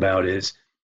forget about is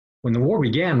when the war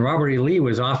began, Robert E. Lee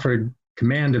was offered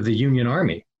command of the Union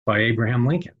Army by Abraham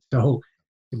Lincoln.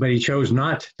 But he chose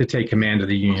not to take command of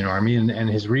the Union Army. And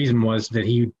his reason was that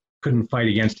he couldn't fight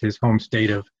against his home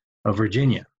state of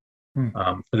Virginia,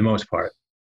 for the most part.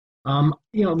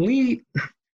 Lee,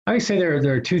 I would say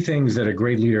there are two things that a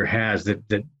great leader has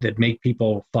that make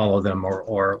people follow them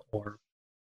or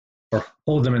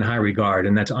hold them in high regard,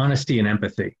 and that's honesty and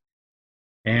empathy.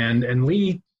 And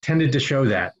Lee tended to show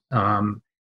that.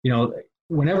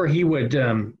 Whenever he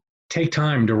would take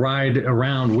time to ride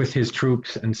around with his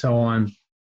troops and so on,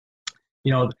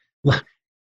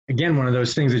 again, one of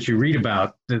those things that you read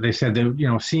about, that they said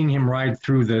that, seeing him ride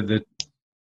through the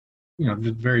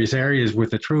various areas with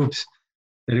the troops,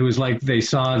 that it was like they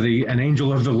saw an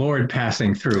angel of the Lord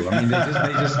passing through. I mean,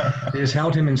 they just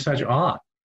held him in such awe.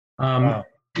 Wow.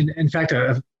 In fact,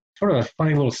 a sort of a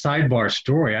funny little sidebar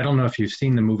story. I don't know if you've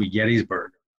seen the movie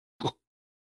Gettysburg.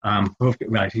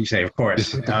 Well, you say, of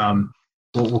course.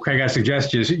 Well, Craig, I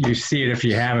suggest you see it if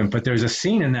you haven't. But there's a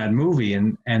scene in that movie,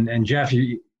 and Jeff,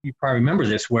 you probably remember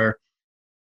this, where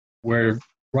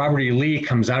Robert E. Lee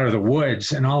comes out of the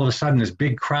woods, and all of a sudden this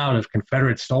big crowd of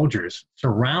Confederate soldiers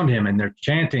surround him, and they're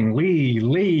chanting Lee,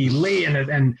 Lee, Lee,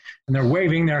 and they're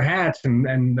waving their hats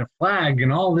and the flag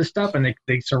and all this stuff, and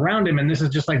they surround him, and this is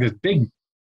just like this big,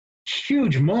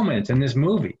 huge moment in this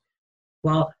movie.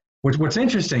 Well, what's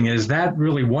interesting is that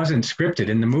really wasn't scripted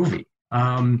in the movie.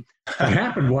 What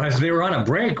happened was they were on a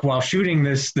break while shooting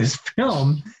this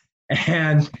film,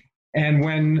 and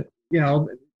when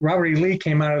Robert E. Lee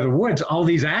came out of the woods, all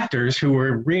these actors who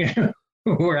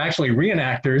were actually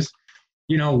reenactors,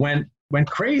 went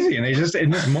crazy, and they just in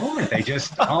this moment they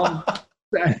just all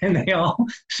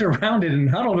surrounded and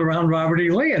huddled around Robert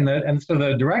E. Lee, and so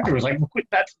the director was like,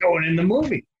 "That's going in the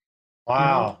movie."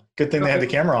 Wow, good thing they had the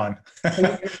camera on.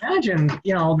 Imagine,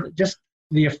 just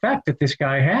the effect that this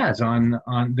guy has on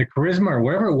the charisma or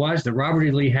whatever it was that Robert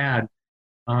E. Lee had.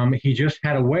 He just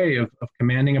had a way of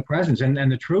commanding a presence, and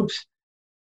the troops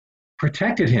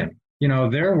protected him.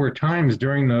 There were times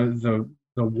during the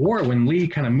war when Lee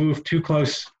kind of moved too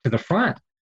close to the front,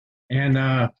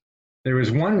 and there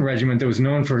was one regiment that was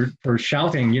known for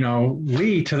shouting,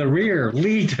 Lee to the rear,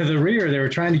 Lee to the rear. They were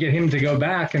trying to get him to go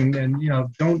back and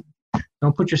don't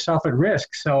put yourself at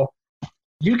risk. So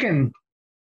you can,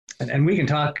 and we can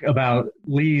talk about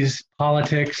Lee's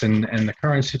politics and the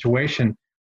current situation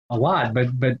a lot, but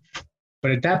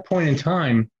at that point in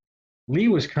time, Lee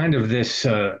was kind of this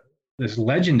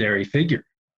legendary figure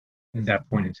at that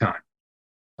point in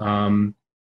time.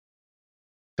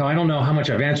 So I don't know how much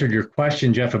I've answered your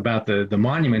question, Jeff, about the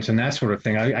monuments and that sort of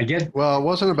thing. I get. Well, it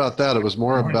wasn't about that. It was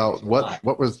more about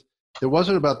what was. It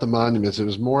wasn't about the monuments. It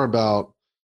was more about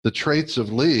the traits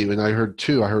of Lee. And I heard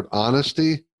two. I heard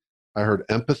honesty. I heard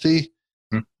empathy.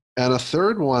 And a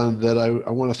third one that I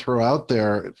want to throw out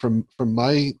there from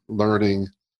my learning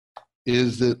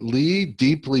is that Lee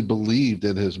deeply believed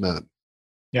in his men.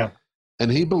 Yeah.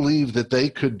 And he believed that they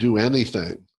could do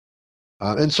anything.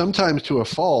 And sometimes to a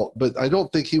fault, but I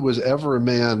don't think he was ever a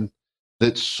man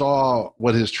that saw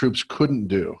what his troops couldn't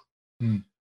do.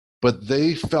 But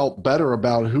they felt better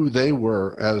about who they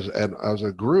were as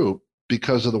a group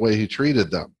because of the way he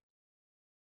treated them.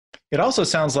 It also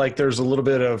sounds like there's a little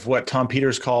bit of what Tom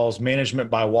Peters calls management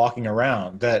by walking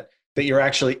around, that you're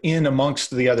actually in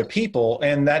amongst the other people,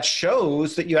 and that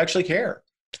shows that you actually care.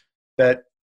 That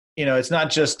it's not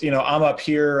just, I'm up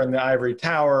here in the ivory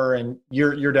tower and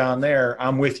you're down there.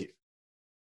 I'm with you.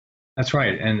 That's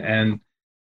right. And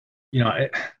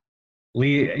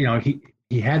Lee,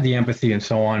 he had the empathy and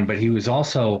so on, but he was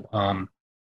also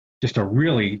just a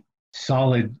really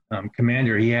solid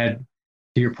commander. He had,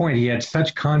 to your point, he had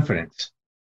such confidence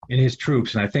in his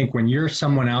troops. And I think when you're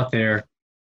someone out there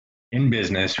in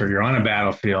business or you're on a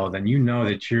battlefield and you know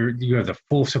that you have the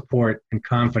full support and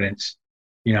confidence,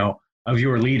 of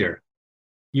your leader,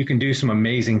 you can do some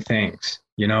amazing things.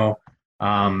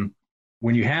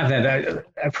 When you have that,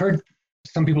 I've heard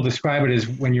some people describe it as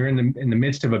when you're in the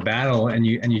midst of a battle and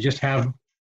you just have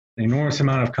an enormous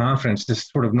amount of confidence, this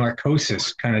sort of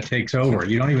narcosis kind of takes over.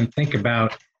 You don't even think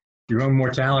about your own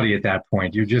mortality at that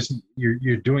point.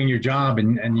 You're doing your job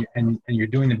and you're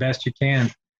doing the best you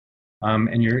can,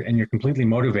 and you're completely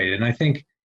motivated. And I think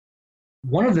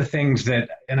one of the things that,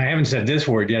 and I haven't said this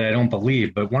word yet, I don't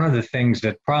believe, but one of the things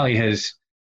that probably has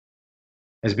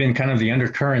been kind of the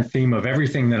undercurrent theme of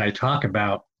everything that I talk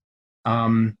about,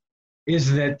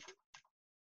 is that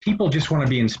people just want to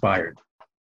be inspired.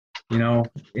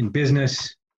 In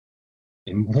business,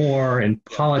 in war, in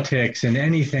politics, in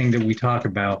anything that we talk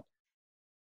about,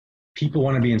 people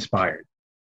want to be inspired.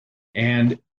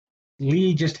 And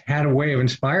Lee just had a way of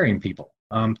inspiring people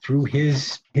through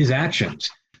his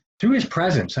actions, through his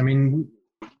presence. I mean,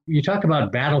 you talk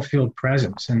about battlefield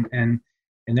presence, and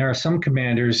there are some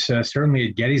commanders, certainly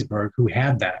at Gettysburg, who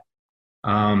had that.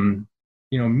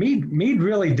 Meade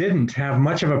really didn't have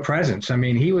much of a presence. I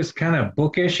mean, he was kind of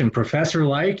bookish and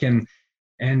professor-like, and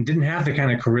didn't have the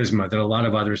kind of charisma that a lot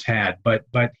of others had. But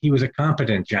he was a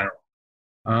competent general.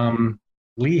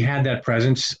 Lee had that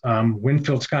presence.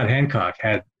 Winfield Scott Hancock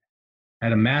had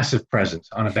a massive presence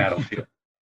on a battlefield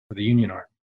for the Union Army.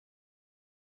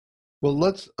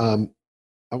 Well,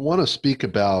 I want to speak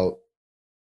about,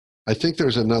 I think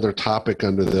there's another topic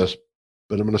under this,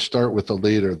 but I'm going to start with the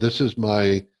leader. This is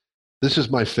my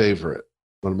favorite,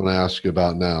 what I'm going to ask you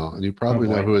about now. And you probably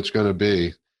know who it's going to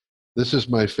be. This is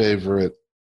my favorite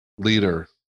leader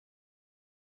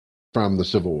from the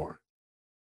Civil War.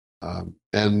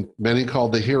 And many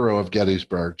called the hero of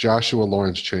Gettysburg, Joshua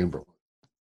Lawrence Chamberlain,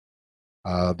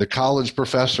 the college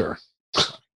professor.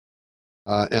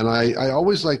 And I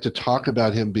always like to talk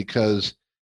about him because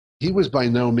he was by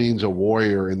no means a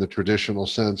warrior in the traditional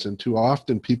sense. And too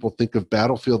often people think of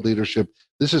battlefield leadership.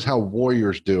 This is how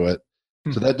warriors do it.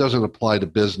 So that doesn't apply to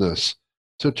business.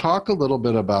 So talk a little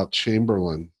bit about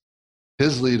Chamberlain,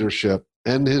 his leadership,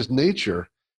 and his nature.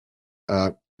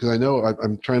 Because I know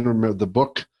I'm trying to remember the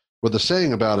book, what the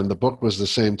saying about him, the book was the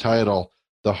same title,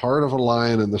 The Heart of a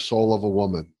Lion and the Soul of a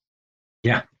Woman.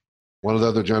 Yeah. One of the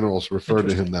other generals referred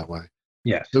to him that way.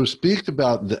 Yes. So speak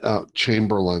about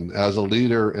Chamberlain as a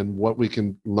leader and what we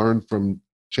can learn from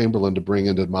Chamberlain to bring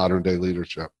into modern day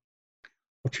leadership.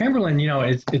 Well, Chamberlain,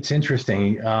 it's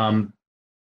interesting.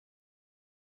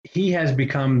 He has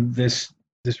become this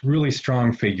really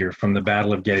strong figure from the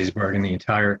Battle of Gettysburg and the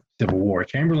entire Civil War.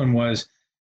 Chamberlain was,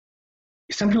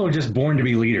 some people are just born to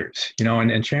be leaders,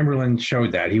 and Chamberlain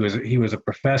showed that. He was a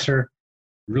professor,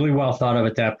 really well thought of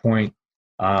at that point,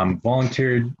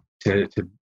 volunteered to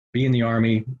be in the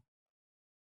Army.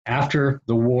 After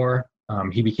the war,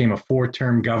 he became a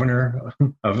 4-term governor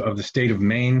of the state of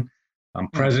Maine,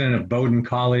 president of Bowdoin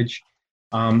College.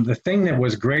 The thing that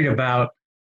was great about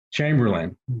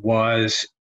Chamberlain was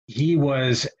he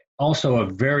was also a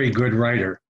very good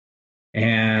writer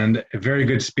and a very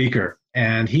good speaker.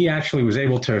 And he actually was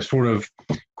able to sort of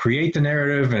create the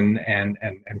narrative and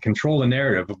control the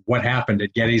narrative of what happened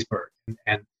at Gettysburg.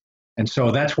 And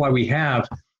so that's why we have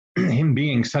him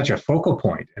being such a focal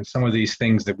point in some of these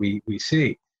things that we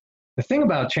see. The thing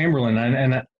about Chamberlain,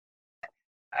 and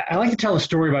I like to tell a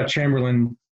story about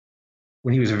Chamberlain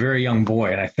when he was a very young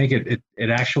boy, and I think it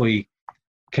actually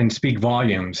can speak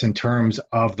volumes in terms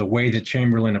of the way that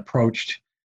Chamberlain approached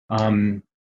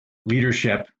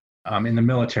leadership in the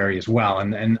military as well.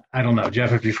 And I don't know,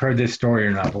 Jeff, if you've heard this story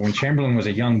or not, but when Chamberlain was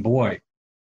a young boy,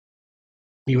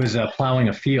 he was plowing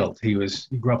a field. He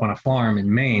grew up on a farm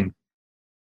in Maine.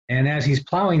 And as he's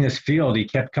plowing this field, he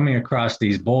kept coming across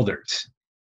these boulders.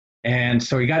 And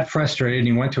so he got frustrated and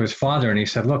he went to his father and he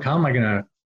said, look, how am I going to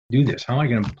do this? How am I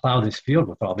going to plow this field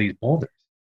with all these boulders?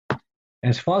 And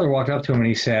his father walked up to him and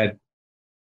he said,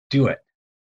 do it.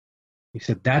 He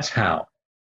said, that's how.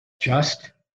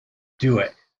 Just do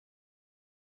it.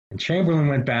 And Chamberlain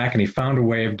went back and he found a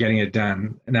way of getting it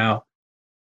done. Now,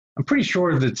 I'm pretty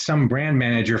sure that some brand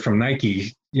manager from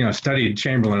Nike, studied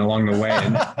Chamberlain along the way.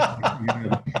 And,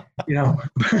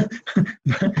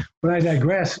 but I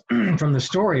digress from the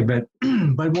story. But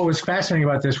what was fascinating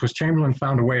about this was Chamberlain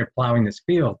found a way of plowing this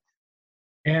field.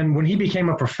 And when he became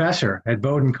a professor at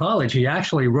Bowdoin College, he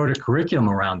actually wrote a curriculum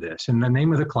around this. And the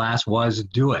name of the class was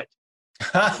Do It.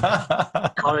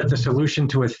 Called it the solution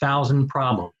to 1,000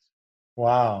 problems.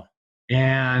 Wow.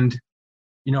 And,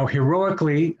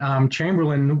 heroically,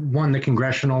 Chamberlain won the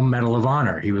Congressional Medal of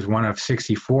Honor. He was one of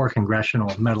 64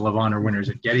 Congressional Medal of Honor winners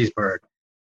at Gettysburg.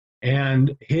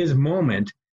 And his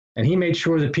moment, and he made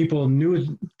sure that people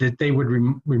knew that they would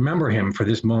remember him for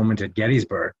this moment at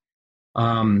Gettysburg.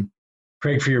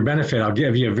 Craig, for your benefit, I'll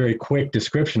give you a very quick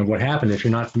description of what happened if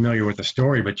you're not familiar with the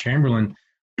story. But Chamberlain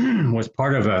was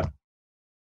part of a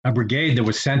brigade that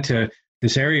was sent to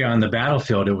this area on the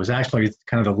battlefield. It was actually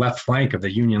kind of the left flank of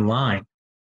the Union line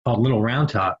called Little Round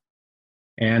Top.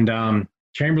 And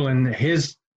Chamberlain,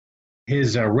 his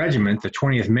regiment, the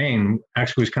 20th Maine,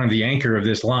 actually was kind of the anchor of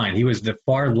this line. He was the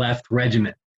far left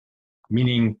regiment,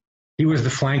 meaning he was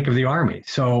the flank of the army.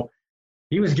 So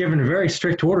he was given very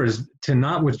strict orders to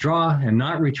not withdraw and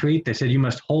not retreat. They said, you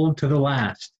must hold to the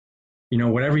last,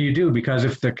 whatever you do, because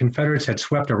if the Confederates had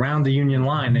swept around the Union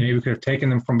line, they maybe could have taken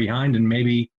them from behind and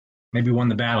maybe won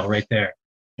the battle right there.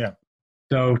 Yeah.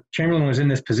 So Chamberlain was in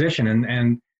this position,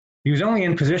 and he was only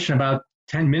in position about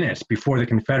 10 minutes before the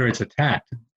Confederates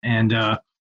attacked. And it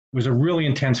was a really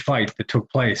intense fight that took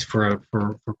place for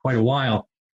quite a while.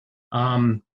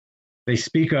 They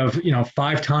speak of,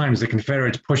 5 times the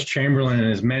Confederates pushed Chamberlain and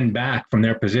his men back from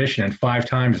their position, and 5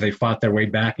 times they fought their way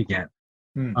back again.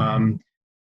 Mm-hmm.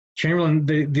 Chamberlain,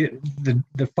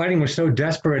 the fighting was so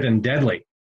desperate and deadly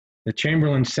that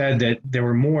Chamberlain said that there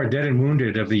were more dead and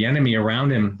wounded of the enemy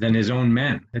around him than his own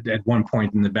men at one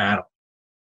point in the battle.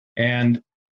 And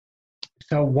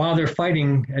so while they're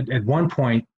fighting, at one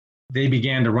point, they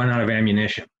began to run out of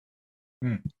ammunition.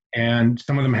 And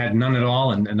some of them had none at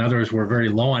all, and others were very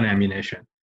low on ammunition.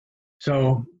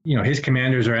 So, his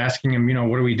commanders are asking him,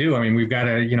 what do we do? I mean, we've got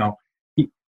to,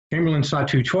 Chamberlain saw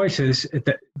 2 choices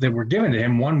that were given to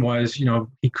him. One was,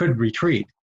 he could retreat,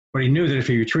 but he knew that if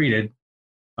he retreated,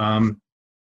 it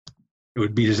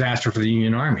would be disaster for the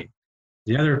Union Army.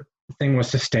 The other thing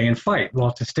was to stay and fight.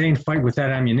 Well, to stay and fight with that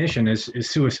ammunition is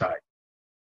suicide.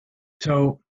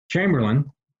 So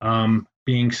Chamberlain,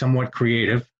 being somewhat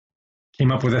creative,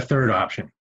 came up with a third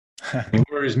option. He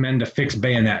ordered his men to fix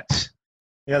bayonets.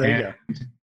 Yeah, there you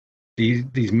go.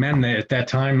 These men, at that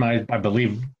time, I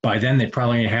believe by then they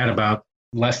probably had about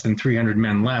less than 300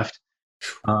 men left.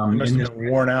 They must have been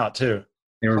worn out too.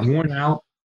 They were worn out.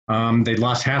 They'd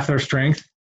lost half their strength.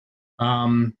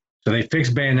 So they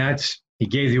fixed bayonets. He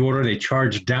gave the order. They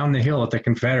charged down the hill at the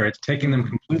Confederates, taking them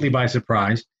completely by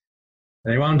surprise.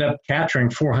 They wound up capturing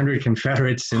 400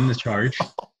 Confederates in the charge.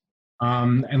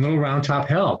 And Little Round Top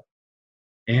held.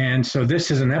 And so this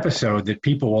is an episode that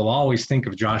people will always think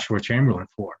of Joshua Chamberlain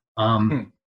for.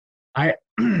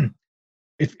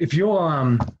 If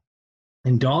you'll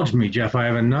indulge me, Jeff, I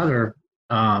have another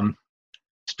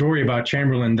story about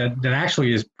Chamberlain that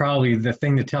actually is probably the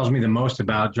thing that tells me the most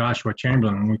about Joshua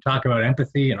Chamberlain when we talk about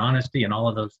empathy and honesty and all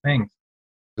of those things.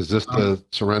 Is this the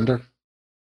surrender?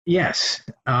 Yes.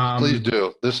 Please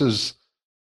do. This is,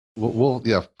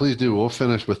 please do. We'll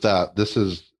finish with that. This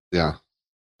is,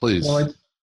 please. Well,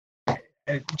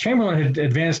 Chamberlain had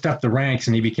advanced up the ranks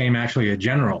and he became actually a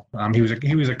general. He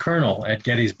was a colonel at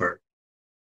Gettysburg.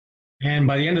 And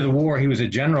by the end of the war, he was a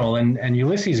general. And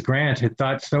Ulysses Grant had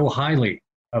thought so highly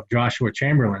of Joshua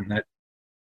Chamberlain that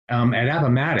at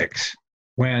Appomattox,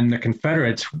 when the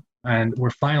Confederates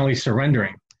were finally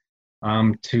surrendering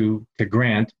to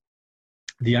Grant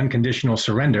the unconditional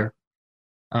surrender,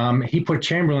 he put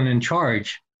Chamberlain in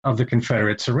charge of the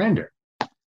Confederate surrender.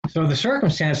 So the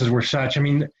circumstances were such, I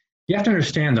mean, you have to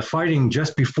understand the fighting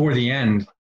just before the end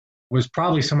was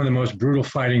probably some of the most brutal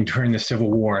fighting during the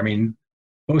Civil War. I mean,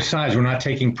 both sides were not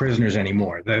taking prisoners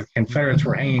anymore. The Confederates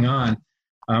were hanging on,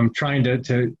 trying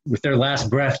to, with their last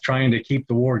breath, trying to keep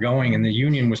the war going, and the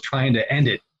Union was trying to end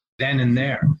it then and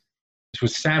there. This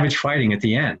was savage fighting at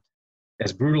the end,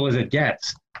 as brutal as it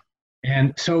gets.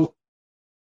 And so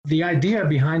the idea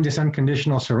behind this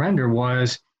unconditional surrender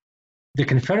was the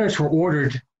Confederates were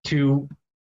ordered to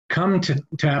come to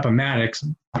Appomattox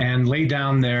and lay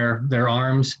down their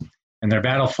arms and their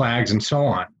battle flags and so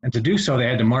on. And to do so, they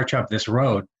had to march up this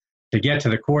road to get to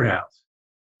the courthouse.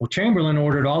 Well, Chamberlain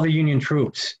ordered all the Union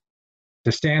troops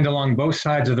to stand along both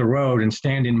sides of the road and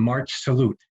stand in march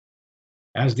salute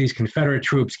as these Confederate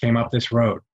troops came up this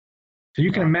road. So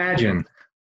you can imagine,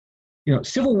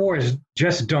 civil wars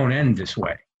just don't end this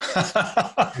way.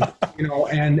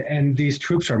 And these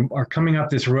troops are coming up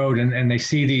this road and they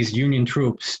see these Union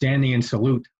troops standing in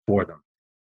salute for them.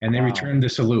 And they return the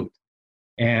salute.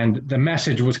 And the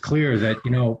message was clear that,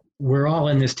 we're all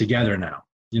in this together now.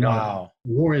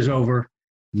 War is over.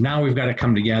 Now we've got to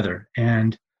come together.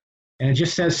 And it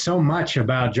just says so much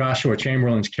about Joshua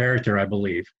Chamberlain's character, I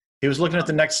believe. He was looking at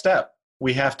the next step.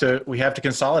 We have to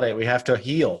consolidate. We have to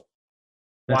heal.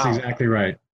 That's exactly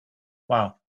right.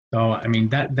 Wow. So, I mean,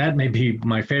 that may be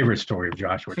my favorite story of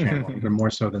Joshua Chamberlain, even more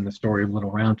so than the story of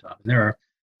Little Round Top. There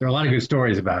are a lot of good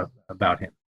stories about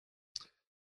him.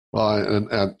 Well,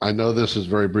 and I know this is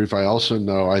very brief. I also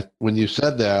know when you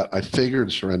said that, I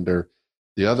figured surrender.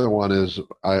 The other one is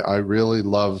I really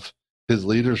love his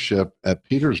leadership at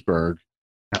Petersburg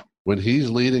when he's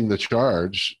leading the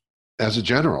charge as a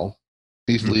general.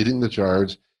 He's leading the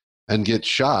charge and gets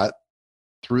shot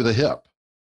through the hip,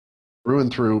 through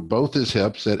and through both his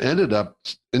hips. It ended up,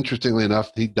 interestingly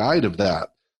enough, he died of that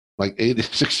like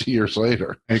 60 years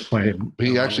later.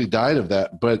 He actually died of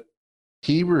that, but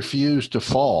he refused to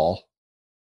fall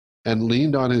and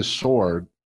leaned on his sword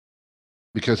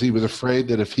because he was afraid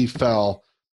that if he fell,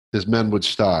 his men would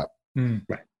stop.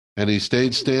 Right. And he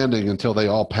stayed standing until they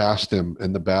all passed him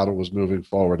and the battle was moving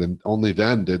forward. And only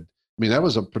then that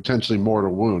was a potentially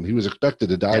mortal wound. He was expected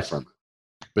to die from it.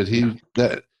 But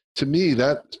to me,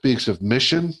 that speaks of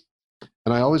mission.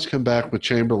 And I always come back with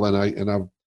Chamberlain,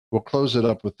 we'll close it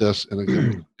up with this, and again,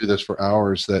 we can do this for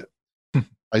hours, that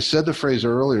I said the phrase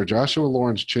earlier, Joshua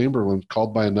Lawrence Chamberlain,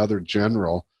 called by another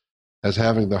general as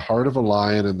having the heart of a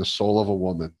lion and the soul of a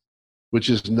woman, which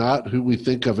is not who we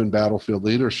think of in battlefield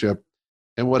leadership.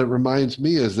 And what it reminds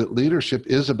me is that leadership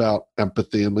is about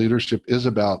empathy, and leadership is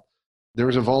about, there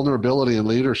is a vulnerability in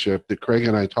leadership that Craig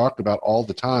and I talk about all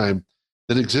the time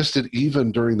that existed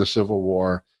even during the Civil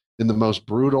War in the most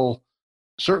brutal,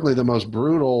 certainly the most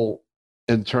brutal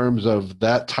in terms of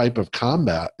that type of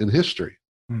combat in history.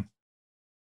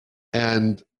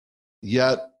 And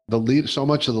yet so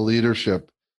much of the leadership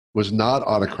was not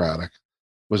autocratic,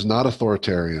 was not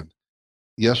authoritarian.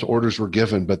 Yes, orders were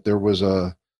given, but there was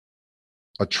a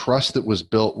trust that was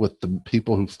built with the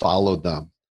people who followed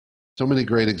them. So many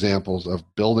great examples of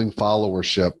building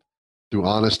followership through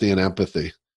honesty and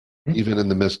empathy, even in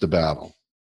the midst of battle.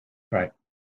 Right.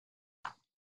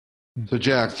 So,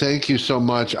 Jack, thank you so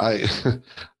much.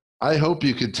 I hope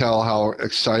you could tell how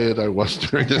excited I was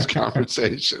during this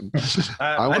conversation.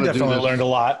 I definitely learned a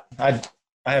lot. I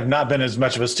have not been as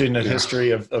much of a student of history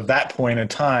of that point in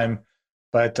time,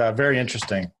 but very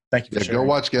interesting. Thank you for sharing. Go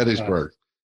watch Gettysburg.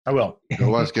 I will. Go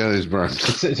watch Gettysburg.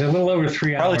 It's a little over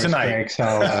 3 hours. Probably tonight. Greg,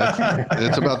 so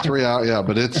it's about 3 hours. Yeah,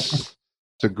 but it's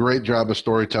a great job of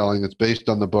storytelling. It's based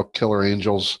on the book Killer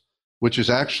Angels, which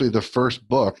is actually the first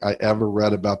book I ever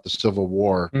read about the Civil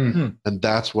War. And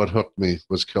that's what hooked me,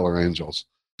 was Killer Angels.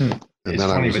 And it's then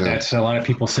funny, but that's a lot of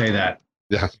people say that.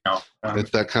 Yeah,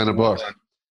 it's that kind of book.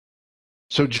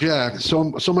 So, Jack,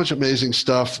 so much amazing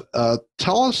stuff.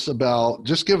 Tell us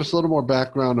just give us a little more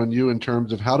background on you in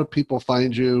terms of how do people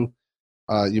find you?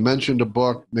 You mentioned a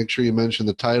book. Make sure you mention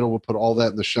the title. We'll put all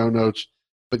that in the show notes.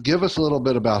 But give us a little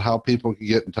bit about how people can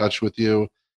get in touch with you.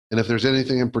 And if there's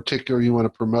anything in particular you want to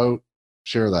promote,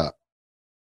 share that.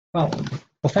 Well,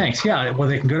 thanks. Yeah, well,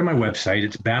 they can go to my website.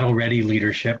 It's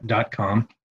battlereadyleadership.com.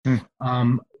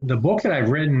 The book that I've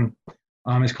written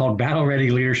is called Battle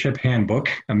Ready Leadership Handbook,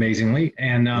 amazingly,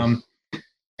 and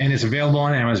it's available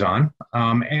on Amazon.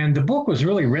 And the book was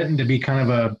really written to be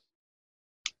kind of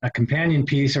a companion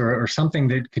piece or something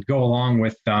that could go along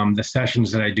with the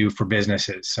sessions that I do for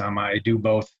businesses. I do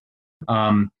both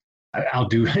I'll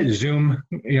do Zoom,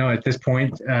 at this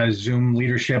point, Zoom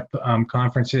leadership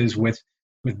conferences with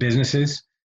businesses.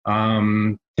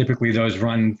 Typically, those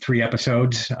run 3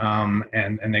 episodes,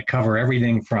 and they cover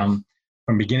everything from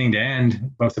beginning to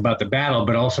end, both about the battle,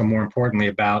 but also more importantly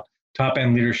about top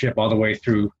end leadership all the way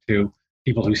through to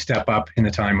people who step up in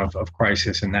the time of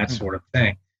crisis and that sort of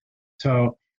thing.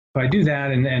 So I do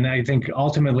that, and I think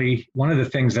ultimately one of the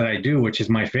things that I do, which is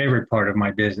my favorite part of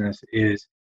my business, is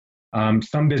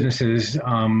some businesses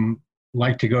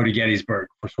like to go to Gettysburg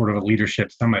for sort of a leadership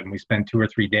summit, and we spend 2 or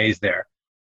 3 days there.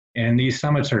 And these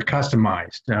summits are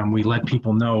customized. We let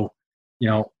people know,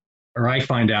 or I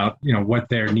find out, what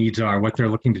their needs are, what they're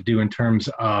looking to do in terms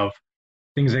of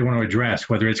things they want to address,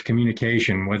 whether it's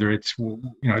communication, whether it's,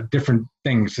 different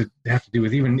things that have to do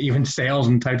with even sales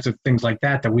and types of things like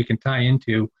that we can tie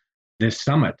into this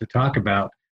summit to talk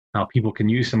about how people can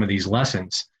use some of these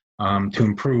lessons to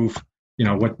improve,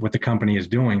 what the company is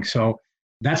doing. So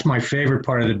that's my favorite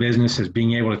part of the business, is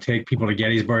being able to take people to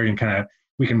Gettysburg and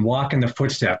we can walk in the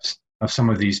footsteps of some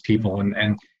of these people,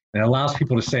 and it allows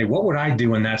people to say, what would I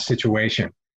do in that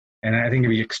situation? And I think it'd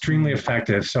be extremely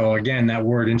effective. So again, that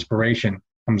word inspiration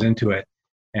comes into it.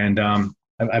 And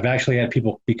I've actually had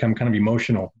people become kind of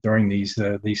emotional during these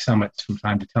summits from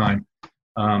time to time.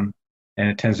 And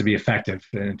it tends to be effective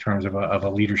in terms of a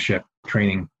leadership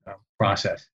training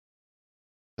process.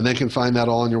 And they can find that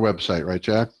all on your website, right,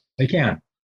 Jack? They can.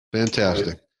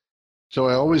 Fantastic. So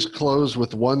I always close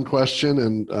with one question,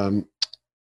 and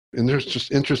in there's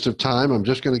just interest of time, I'm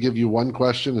just going to give you one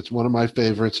question. It's one of my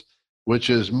favorites, which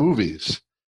is movies.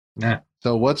 Yeah.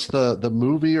 So what's the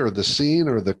movie or the scene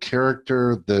or the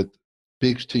character that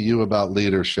speaks to you about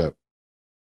leadership?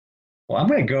 Well, I'm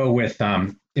going to go with,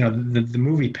 the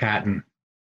movie Patton.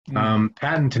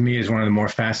 Patton to me is one of the more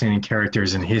fascinating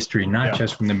characters in history, not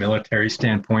just from the military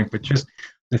standpoint, but just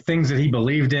the things that he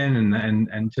believed in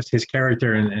and just his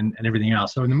character and everything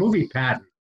else. So in the movie Patton,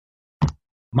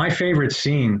 my favorite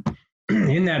scene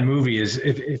in that movie is,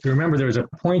 if you remember, there was a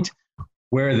point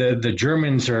where the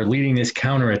Germans are leading this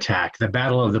counterattack, the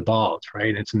Battle of the Bulge,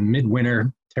 right? It's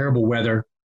midwinter, terrible weather.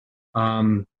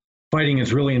 Fighting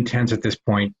is really intense at this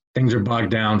point. Things are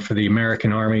bogged down for the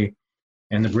American army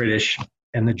and the British,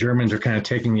 and the Germans are kind of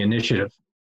taking the initiative.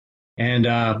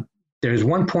 And there's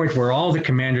one point where all the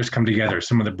commanders come together,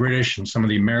 some of the British and some of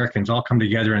the Americans all come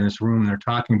together in this room, and they're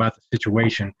talking about the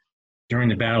situation during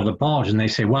the Battle of the Bulge. And they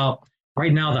say, well,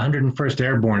 right now the 101st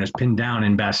Airborne is pinned down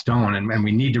in Bastogne, and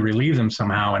we need to relieve them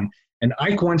somehow. And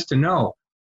Ike wants to know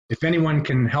if anyone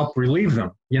can help relieve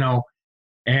them,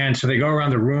 And so they go around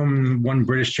the room. One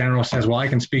British general says, well, I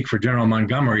can speak for General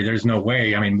Montgomery. There's no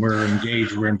way. I mean, we're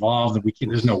engaged, we're involved,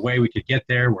 there's no way we could get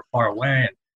there. We're far away.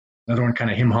 And another one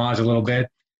kind of hem-haws a little bit.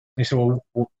 They say, well,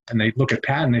 and they look at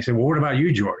Patton, they say, well, what about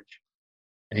you, George?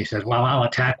 And he says, well, I'll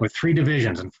attack with 3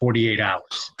 divisions in 48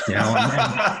 hours,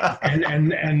 and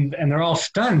they're all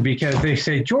stunned because they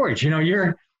say, George,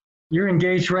 you're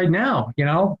engaged right now,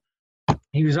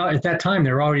 He was, at that time,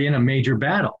 they were already in a major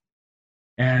battle.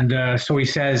 And so he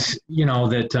says,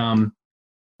 that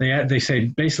they say,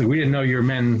 basically, we didn't know your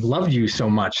men loved you so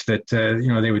much that,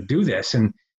 they would do this.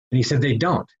 And he said, they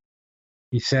don't.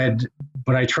 He said,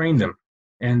 but I trained them,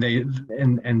 and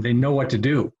they know what to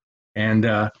do. And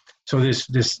so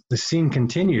the scene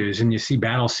continues, and you see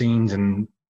battle scenes and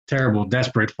terrible,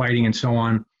 desperate fighting and so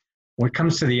on. When it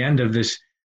comes to the end of this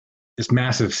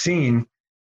massive scene,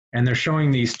 and they're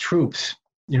showing these troops,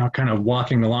 kind of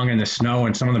walking along in the snow,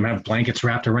 and some of them have blankets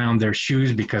wrapped around their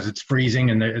shoes because it's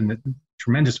freezing and the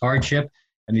tremendous hardship.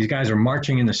 And these guys are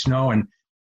marching in the snow, and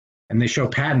they show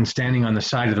Patton standing on the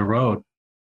side of the road.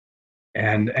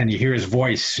 And you hear his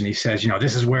voice, and he says,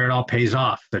 this is where it all pays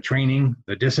off. The training,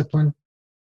 the discipline.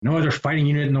 No other fighting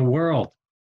unit in the world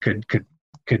could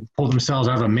pull themselves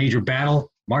out of a major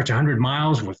battle, march 100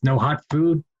 miles with no hot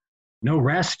food, no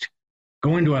rest,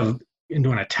 go into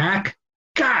an attack.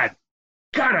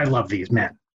 God, I love these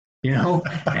men,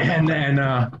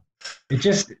 and it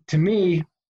just, to me,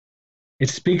 it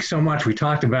speaks so much. We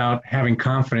talked about having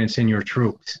confidence in your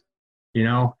troops,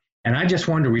 and I just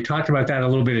wonder, we talked about that a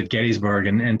little bit at Gettysburg,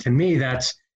 and to me,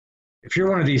 that's, if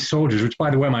you're one of these soldiers, which, by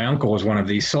the way, my uncle was one of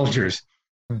these soldiers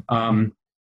in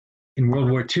World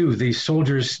War II, these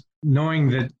soldiers,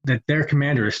 knowing that their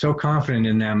commander is so confident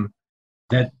in them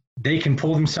that they can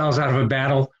pull themselves out of a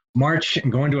battle, march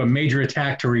and go into a major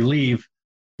attack to relieve,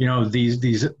 this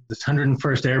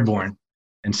 101st Airborne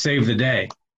and save the day.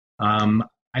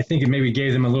 I think it maybe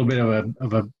gave them a little bit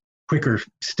of a quicker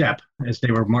step as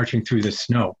they were marching through the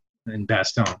snow in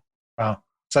Bastogne. Wow,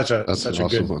 such a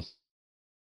awesome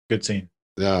good scene.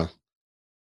 Yeah.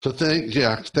 So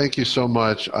thank you so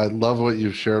much. I love what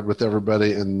you've shared with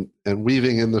everybody and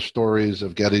weaving in the stories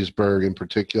of Gettysburg in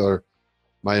particular.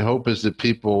 My hope is that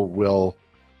people will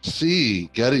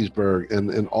see Gettysburg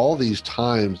and all these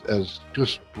times as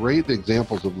just great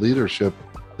examples of leadership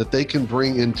that they can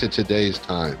bring into today's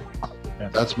time. Yeah.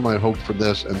 That's my hope for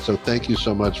this. And so thank you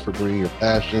so much for bringing your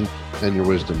passion and your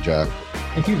wisdom, Jack.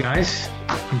 Thank you, guys.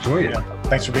 Enjoyed it.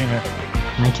 Thanks for being here.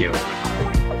 Thank you.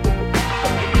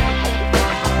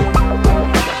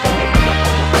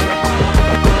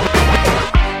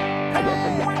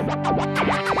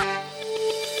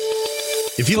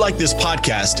 If you like this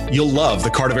podcast, you'll love the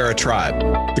Cardavera Tribe.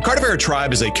 The Cardavera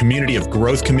Tribe is a community of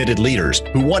growth-committed leaders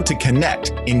who want to connect,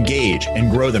 engage,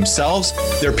 and grow themselves,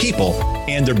 their people,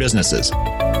 and their businesses.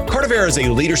 Cardavera is a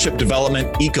leadership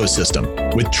development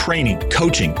ecosystem with training,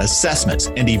 coaching,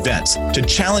 assessments, and events to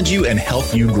challenge you and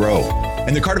help you grow.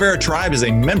 And the Cardavera Tribe is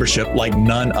a membership like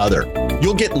none other.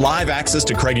 You'll get live access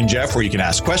to Craig and Jeff where you can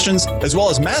ask questions, as well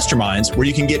as masterminds where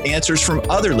you can get answers from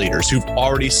other leaders who've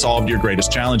already solved your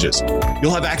greatest challenges.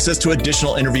 You'll have access to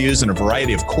additional interviews and a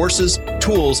variety of courses,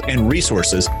 tools, and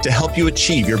resources to help you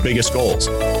achieve your biggest goals.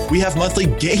 We have monthly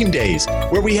game days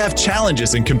where we have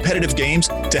challenges and competitive games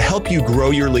to help you grow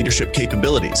your leadership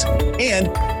capabilities.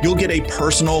 And you'll get a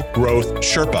personal growth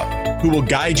Sherpa who will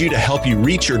guide you to help you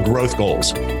reach your growth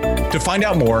goals. To find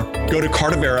out more, go to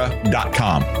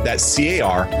cardavera.com. That's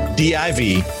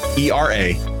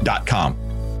CARDIVERA.com.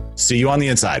 See you on the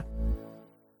inside.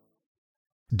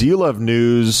 Do you love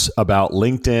news about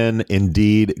LinkedIn,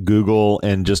 Indeed, Google,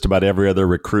 and just about every other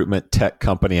recruitment tech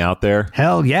company out there?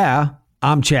 Hell yeah.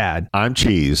 I'm Chad. I'm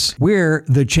Cheese. We're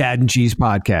the Chad and Cheese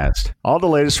Podcast. All the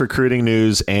latest recruiting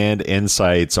news and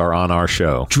insights are on our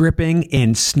show. Dripping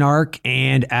in snark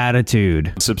and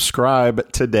attitude.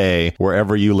 Subscribe today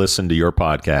wherever you listen to your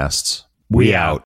podcasts. We out.